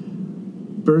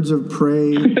 Birds of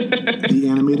Prey, the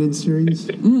animated series,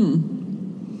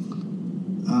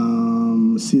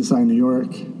 CSI New York,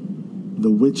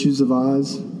 The Witches of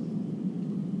Oz.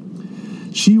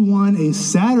 She won a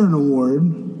Saturn Award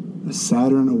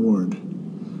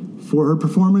for her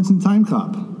performance in Time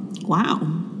Cop. Wow.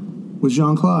 With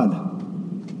Jean-Claude.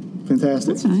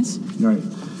 Fantastic. That's nice. All right.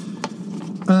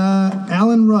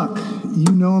 Alan Ruck.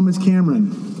 You know him as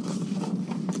Cameron.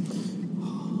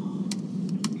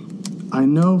 I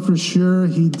know for sure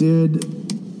he did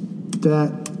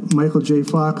that Michael J.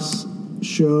 Fox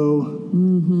show.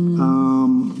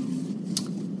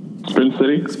 Spin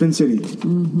City? Spin City.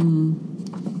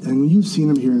 And you've seen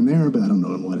him here and there, but I don't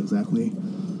know in what exactly.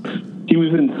 He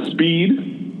was in Speed.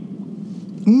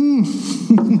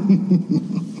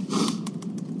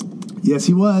 Yes,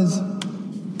 he was.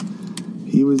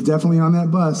 He was definitely on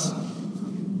that bus.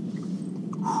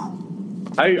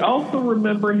 I also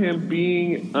remember him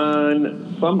being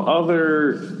on some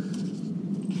other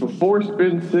before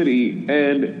Spin City,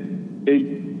 and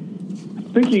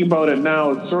thinking about it now,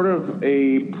 it's sort of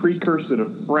a precursor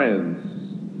to Friends,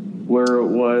 where it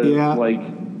was like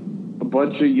a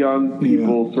bunch of young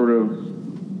people, sort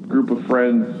of group of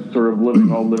friends, sort of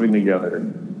living together,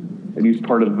 and he's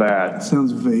part of that.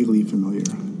 Sounds vaguely familiar.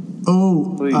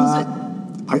 Oh,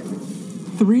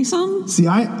 threesome? See,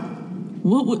 I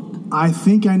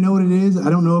think I know what it is. I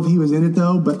don't know if he was in it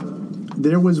though, but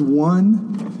there was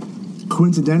one,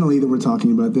 coincidentally, that we're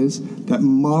talking about this, that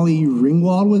Molly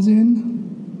Ringwald was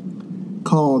in,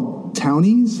 called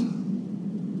Townies.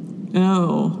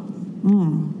 Oh.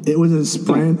 It was a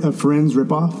Friends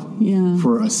ripoff. Yeah.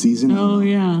 For a season. Oh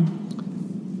yeah.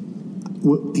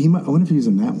 Well, I wonder if he was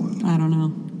in that one. I don't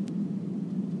know.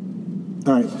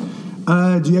 All right.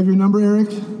 Do you have your number, Eric?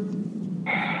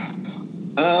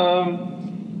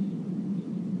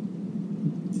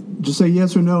 Just say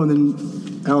yes or no, and then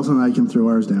Allison and I can throw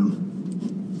ours down.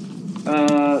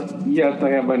 Yes, I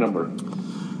have my number.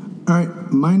 All right.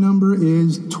 My number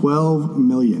is 12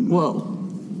 million. Whoa.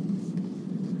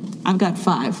 I've got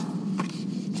 5.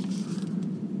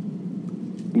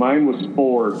 Mine was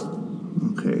 4.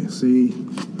 Okay. See,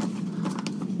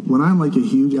 when I'm like a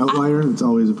huge outlier, it's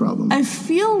always a problem. I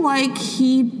feel like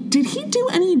did he do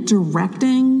any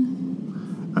directing?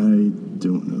 I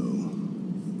don't know.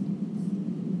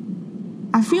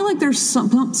 I feel like there's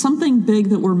something big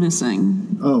that we're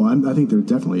missing. Oh, I think there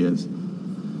definitely is.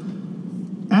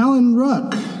 Alan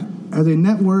Ruck has a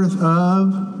net worth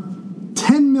of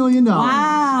 $10 million.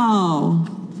 Wow.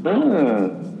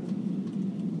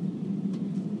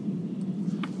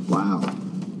 Wow.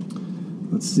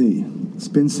 Let's see.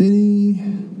 Spin City,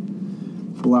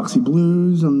 Biloxi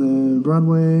Blues on the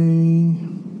Broadway.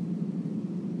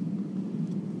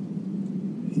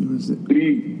 Did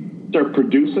he start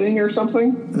producing or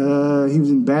something? He was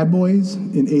in Bad Boys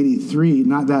in '83.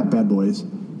 Not that Bad Boys,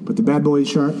 but the Bad Boys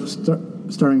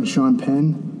starring Sean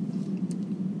Penn.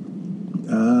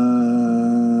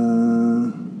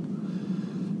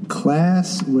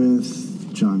 Class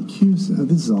with John Cusack.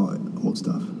 This is all old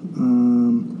stuff.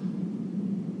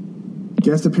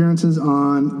 Guest appearances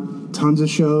on tons of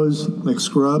shows like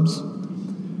Scrubs,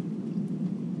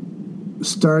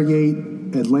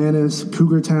 Stargate, Atlantis,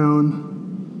 Cougar Town,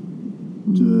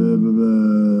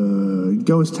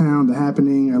 Ghost Town, The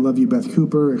Happening, I Love You, Beth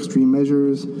Cooper, Extreme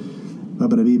Measures,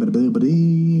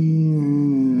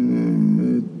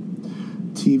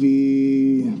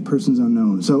 TV, Persons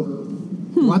Unknown. So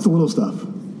lots of little stuff.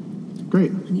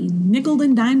 Great. And he nickeled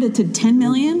and dimed it to 10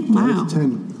 million? Wow.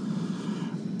 10.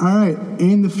 All right.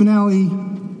 In the finale,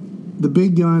 the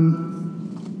big gun,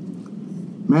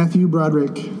 Matthew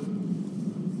Broderick.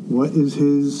 What is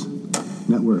his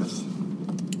net worth?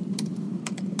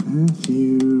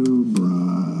 Matthew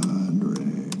Broderick.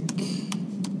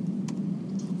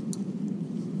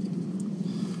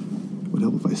 Would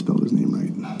help if I spelled his name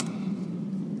right.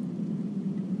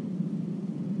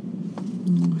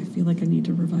 I feel like I need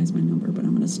to revise my number, but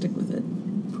I'm going to stick with it.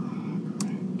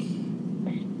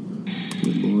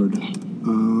 Good Lord.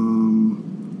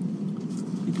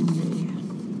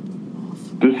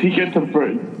 Does he get to?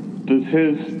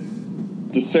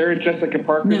 Does Sarah Jessica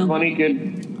Parker's money get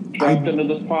dropped into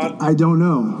this pot? I don't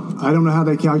know. I don't know how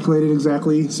they calculate it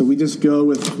exactly. So we just go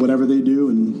with whatever they do,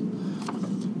 and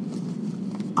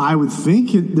I would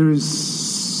think there's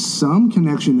some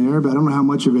connection there, but I don't know how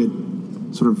much of it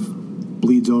sort of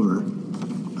bleeds over.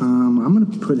 I'm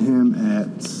going to put him at.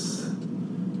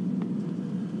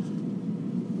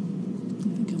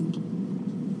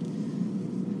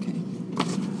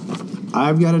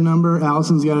 I've got a number.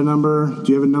 Allison's got a number.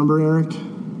 Do you have a number, Eric?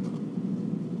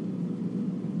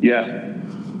 Yes.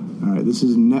 All right. This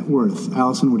is net worth.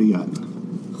 Allison, what do you got?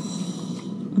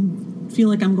 I feel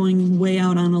like I'm going way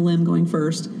out on a limb going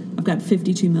first. I've got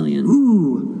 52 million.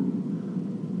 Ooh.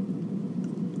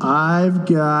 I've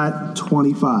got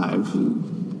 25.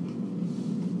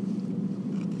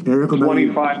 Eric,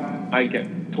 25. I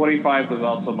get 25 was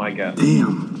also my guess.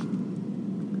 Damn.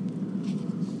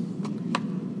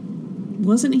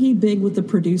 Wasn't he big with the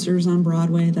producers on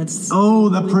Broadway? That's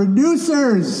the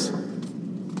producers.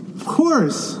 Of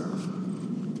course.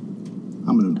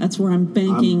 That's where I'm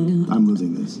banking. I'm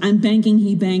losing this. I'm banking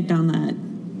he banked on that.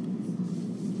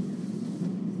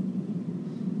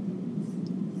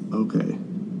 Okay.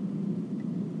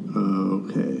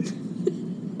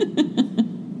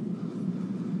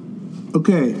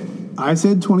 Okay. I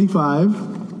said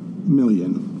 25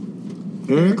 million.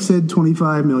 Eric said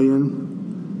 25 million.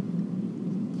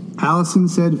 Allison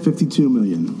said 52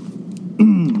 million.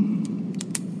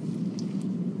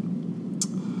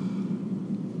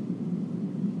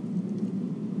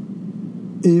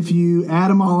 If you add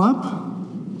them all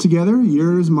up together,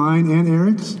 yours, mine, and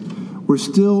Eric's, we're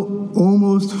still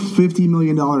almost $50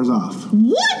 million off.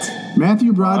 What?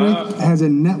 Matthew Broderick has a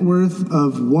net worth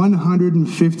of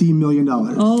 $150 million.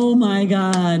 Oh, my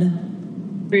God.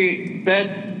 See,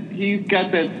 he's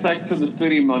got that Sex and the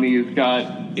City money he's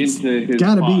got into his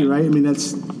Gotta pot. be, right? I mean,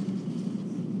 that's...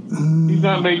 He's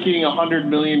not making over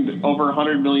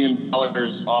 $100 million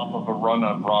off of a run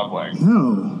on Broadway.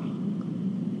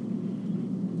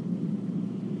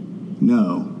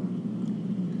 No.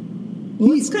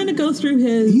 Let's kind of go through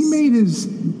his... He made his...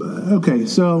 Okay,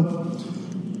 so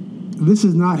This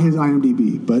is not his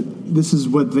IMDb, but this is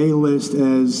what they list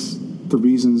as the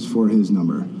reasons for his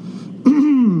number.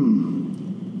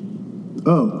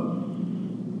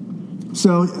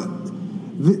 So,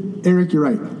 Eric, you're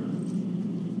right.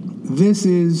 This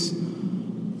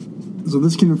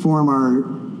can inform our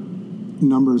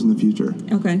numbers in the future.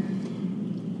 Okay.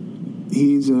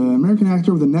 He's an American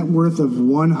actor with a net worth of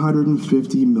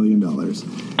 $150 million.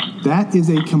 That is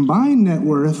a combined net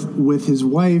worth with his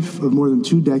wife of more than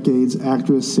 2 decades,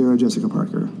 actress Sarah Jessica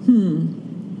Parker.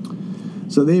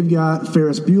 So they've got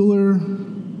Ferris Bueller,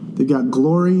 they've got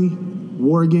Glory,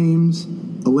 War Games,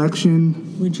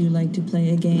 Election. Would you like to play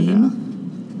a game? Yeah.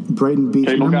 Brighton Beach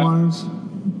Cable Memoirs.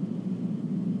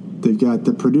 They've got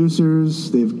The Producers.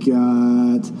 They've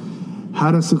got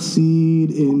How to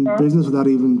Succeed in Business Without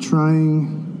Even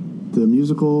Trying. The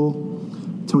musical.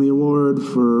 Tony Award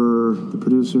for The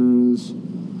Producers.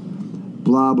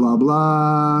 Blah, blah,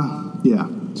 blah. Yeah,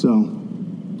 so.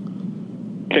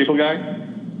 Cable Guy?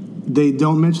 They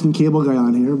don't mention Cable Guy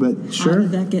on here, but sure. How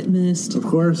did that get missed? Of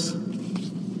course.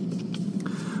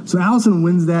 So Allison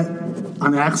wins that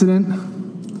on accident.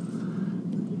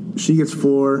 She gets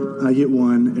 4, I get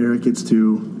 1, Eric gets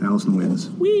 2, Allison wins.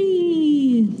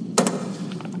 Whee!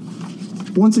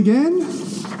 Once again,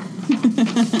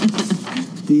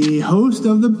 the host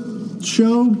of the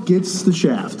show gets the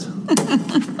shaft.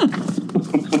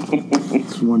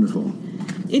 It's wonderful.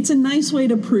 It's a nice way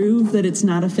to prove that it's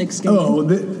not a fixed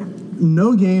game.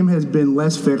 No game has been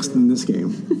less fixed than this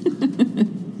game.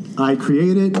 I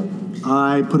create it.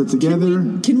 I put it together.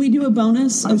 Can we do a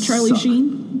bonus of Charlie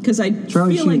Sheen? Because I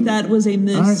feel like that was a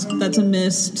miss. Right. That's a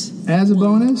missed. As a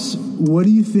bonus, what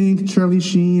do you think Charlie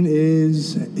Sheen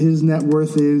his net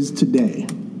worth is today?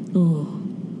 Oh.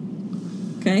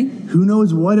 Okay. Who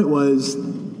knows what it was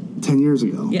 10 years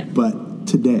ago? Yeah. But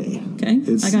today. Okay.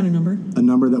 I got a number. A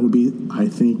number that would be, I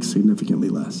think, significantly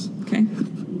less. Okay.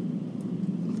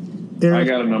 I Eric,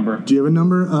 got a number. Do you have a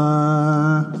number?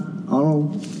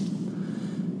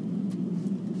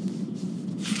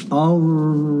 I'll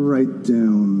write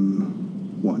down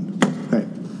 1. Okay.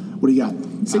 What do you got?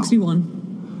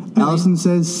 61. Allison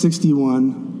says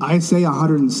 61. I say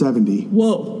 170.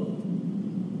 Whoa.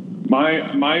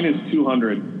 Mine is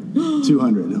 200.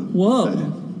 200. Whoa. Okay.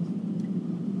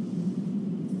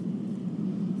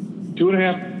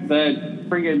 2.5. That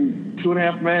friggin'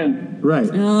 2.5 Men.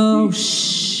 Right. Oh,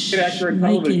 Accurate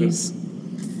television.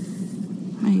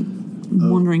 I'm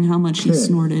wondering how much he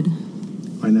snorted.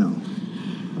 I know.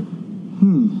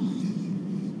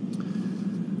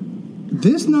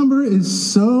 This number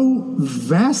is so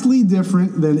vastly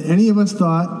different than any of us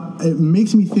thought. It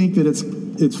makes me think that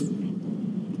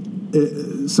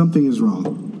something is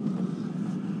wrong.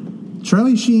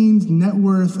 Charlie Sheen's net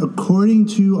worth, according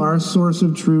to our source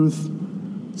of truth,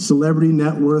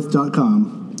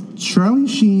 CelebrityNetWorth.com, Charlie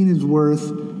Sheen is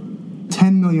worth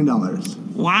 $10 million.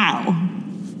 Wow.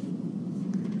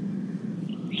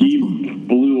 He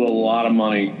blew a lot of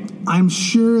money. I'm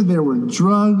sure there were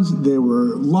drugs, there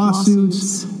were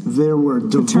lawsuits. There were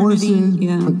divorces,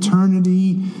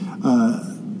 paternity,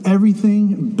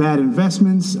 everything, bad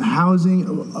investments, housing,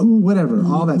 whatever,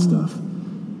 all that stuff.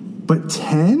 But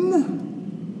 10?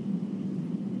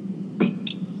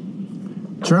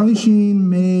 Charlie Sheen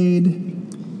made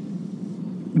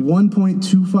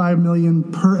 $1.25 million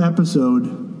per episode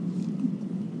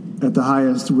at the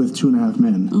highest with 2.5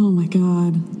 Men. Oh my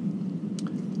God.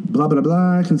 Blah, blah,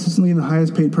 blah. Consistently the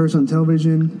highest paid person on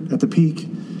television at the peak.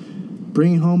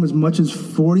 Bringing home as much as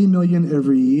 $40 million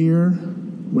every year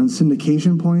when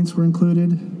syndication points were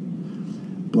included.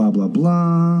 Blah, blah,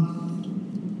 blah.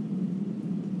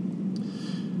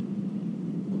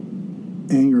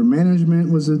 Anger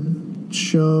Management was a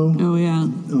show. Oh, yeah.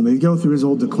 Oh, they go through his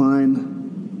old decline.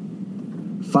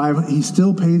 He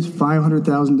still pays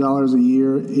 $500,000 a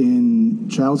year in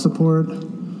child support.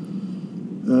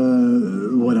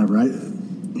 Whatever.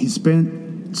 He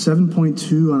spent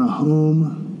 $7.2 on a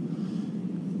home.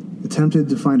 Attempted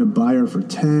to find a buyer for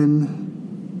 10.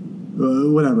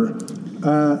 Whatever.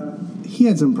 He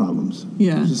had some problems.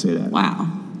 Yeah. Let's just say that. Wow.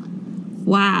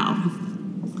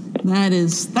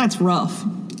 That's rough.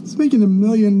 It's making $1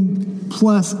 million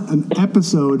plus an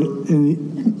episode,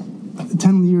 and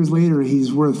 10 years later,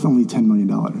 he's worth only $10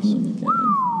 million. Oh my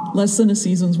God. Less than a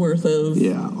season's worth of.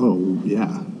 Yeah. Oh,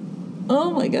 yeah.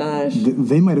 Oh my gosh.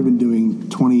 They might have been doing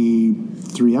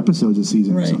 23 episodes a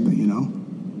season or something, you know?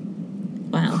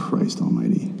 Wow. Christ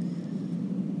almighty.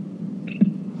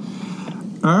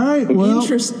 All right, well.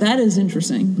 That is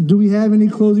interesting. Do we have any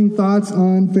closing thoughts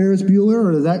on Ferris Bueller,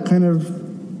 or is that kind of.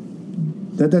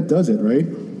 That does it, right?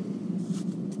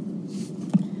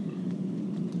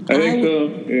 I think so,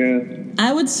 yeah.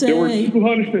 I would say... There were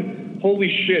 200... Holy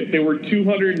shit, there were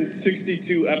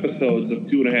 262 episodes of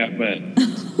 2.5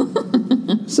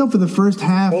 Men. So for the first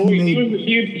half,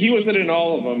 he wasn't in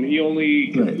all of them. He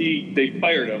only... Right. They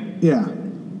fired him. Yeah.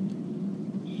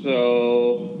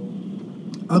 So...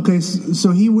 Okay, so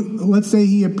let's say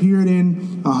he appeared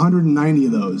in 190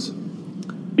 of those.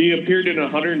 He appeared in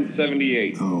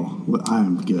 178. Oh, well,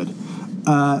 I'm good.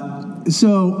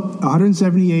 So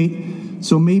 178.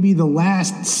 So maybe the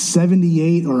last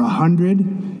 78 or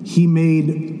 100, he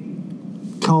made,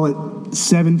 call it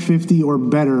 750 or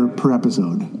better per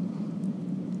episode.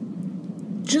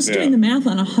 Just doing the math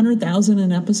on 100,000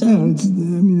 an episode.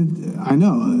 Yeah, I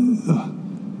know,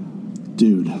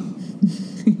 dude.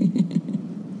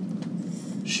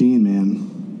 Sheen, man.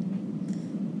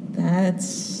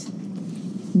 That's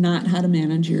not how to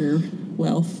manage your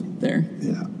wealth there.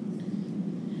 Yeah.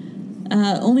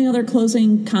 Only other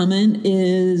closing comment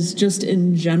is just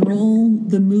in general,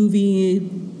 the movie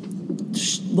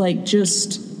just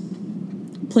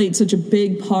played such a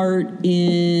big part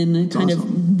in kind of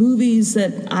movies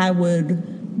that I would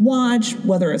watch,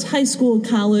 whether it's high school,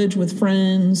 college, with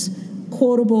friends,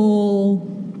 quotable,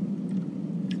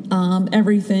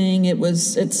 everything.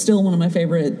 It's still one of my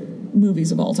favorite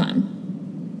movies of all time.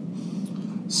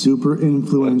 Super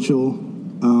influential.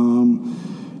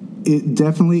 It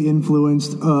definitely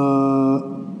influenced.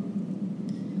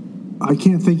 I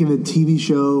can't think of a TV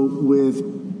show with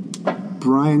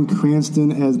Bryan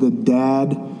Cranston as the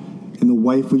dad, and the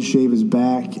wife would shave his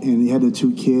back, and he had the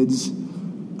 2 kids.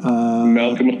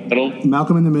 Malcolm in the Middle.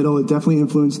 Malcolm in the Middle. It definitely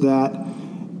influenced that.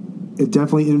 It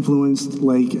definitely influenced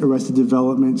like Arrested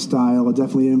Development style. It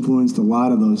definitely influenced a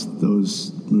lot of those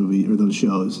movies or those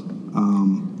shows.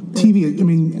 TV, I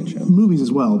mean, movies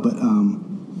as well, but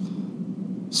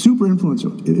super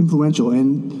influential,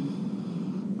 and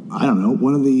I don't know,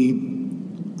 one of the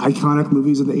iconic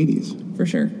movies of the 80s. For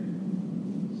sure.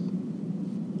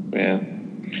 Yeah.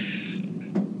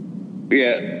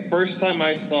 First time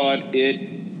I saw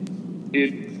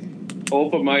it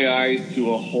opened my eyes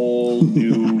to a whole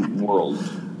new world.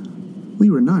 We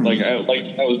were 9. I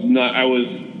was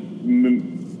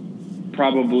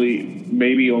probably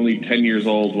maybe only 10 years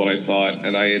old when I saw it,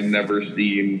 and I had never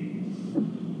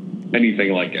seen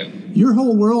anything like it. Your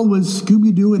whole world was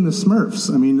Scooby-Doo and the Smurfs.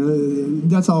 I mean,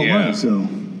 that's all it was. So,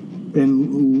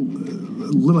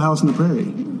 and Little House on the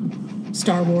Prairie.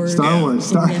 Star Wars. Indiana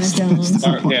Jones.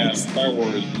 Star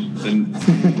Wars and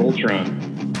Voltron.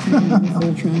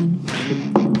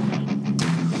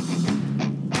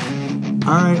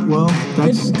 All right, well,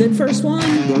 that's good first one.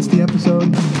 That's the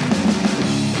episode.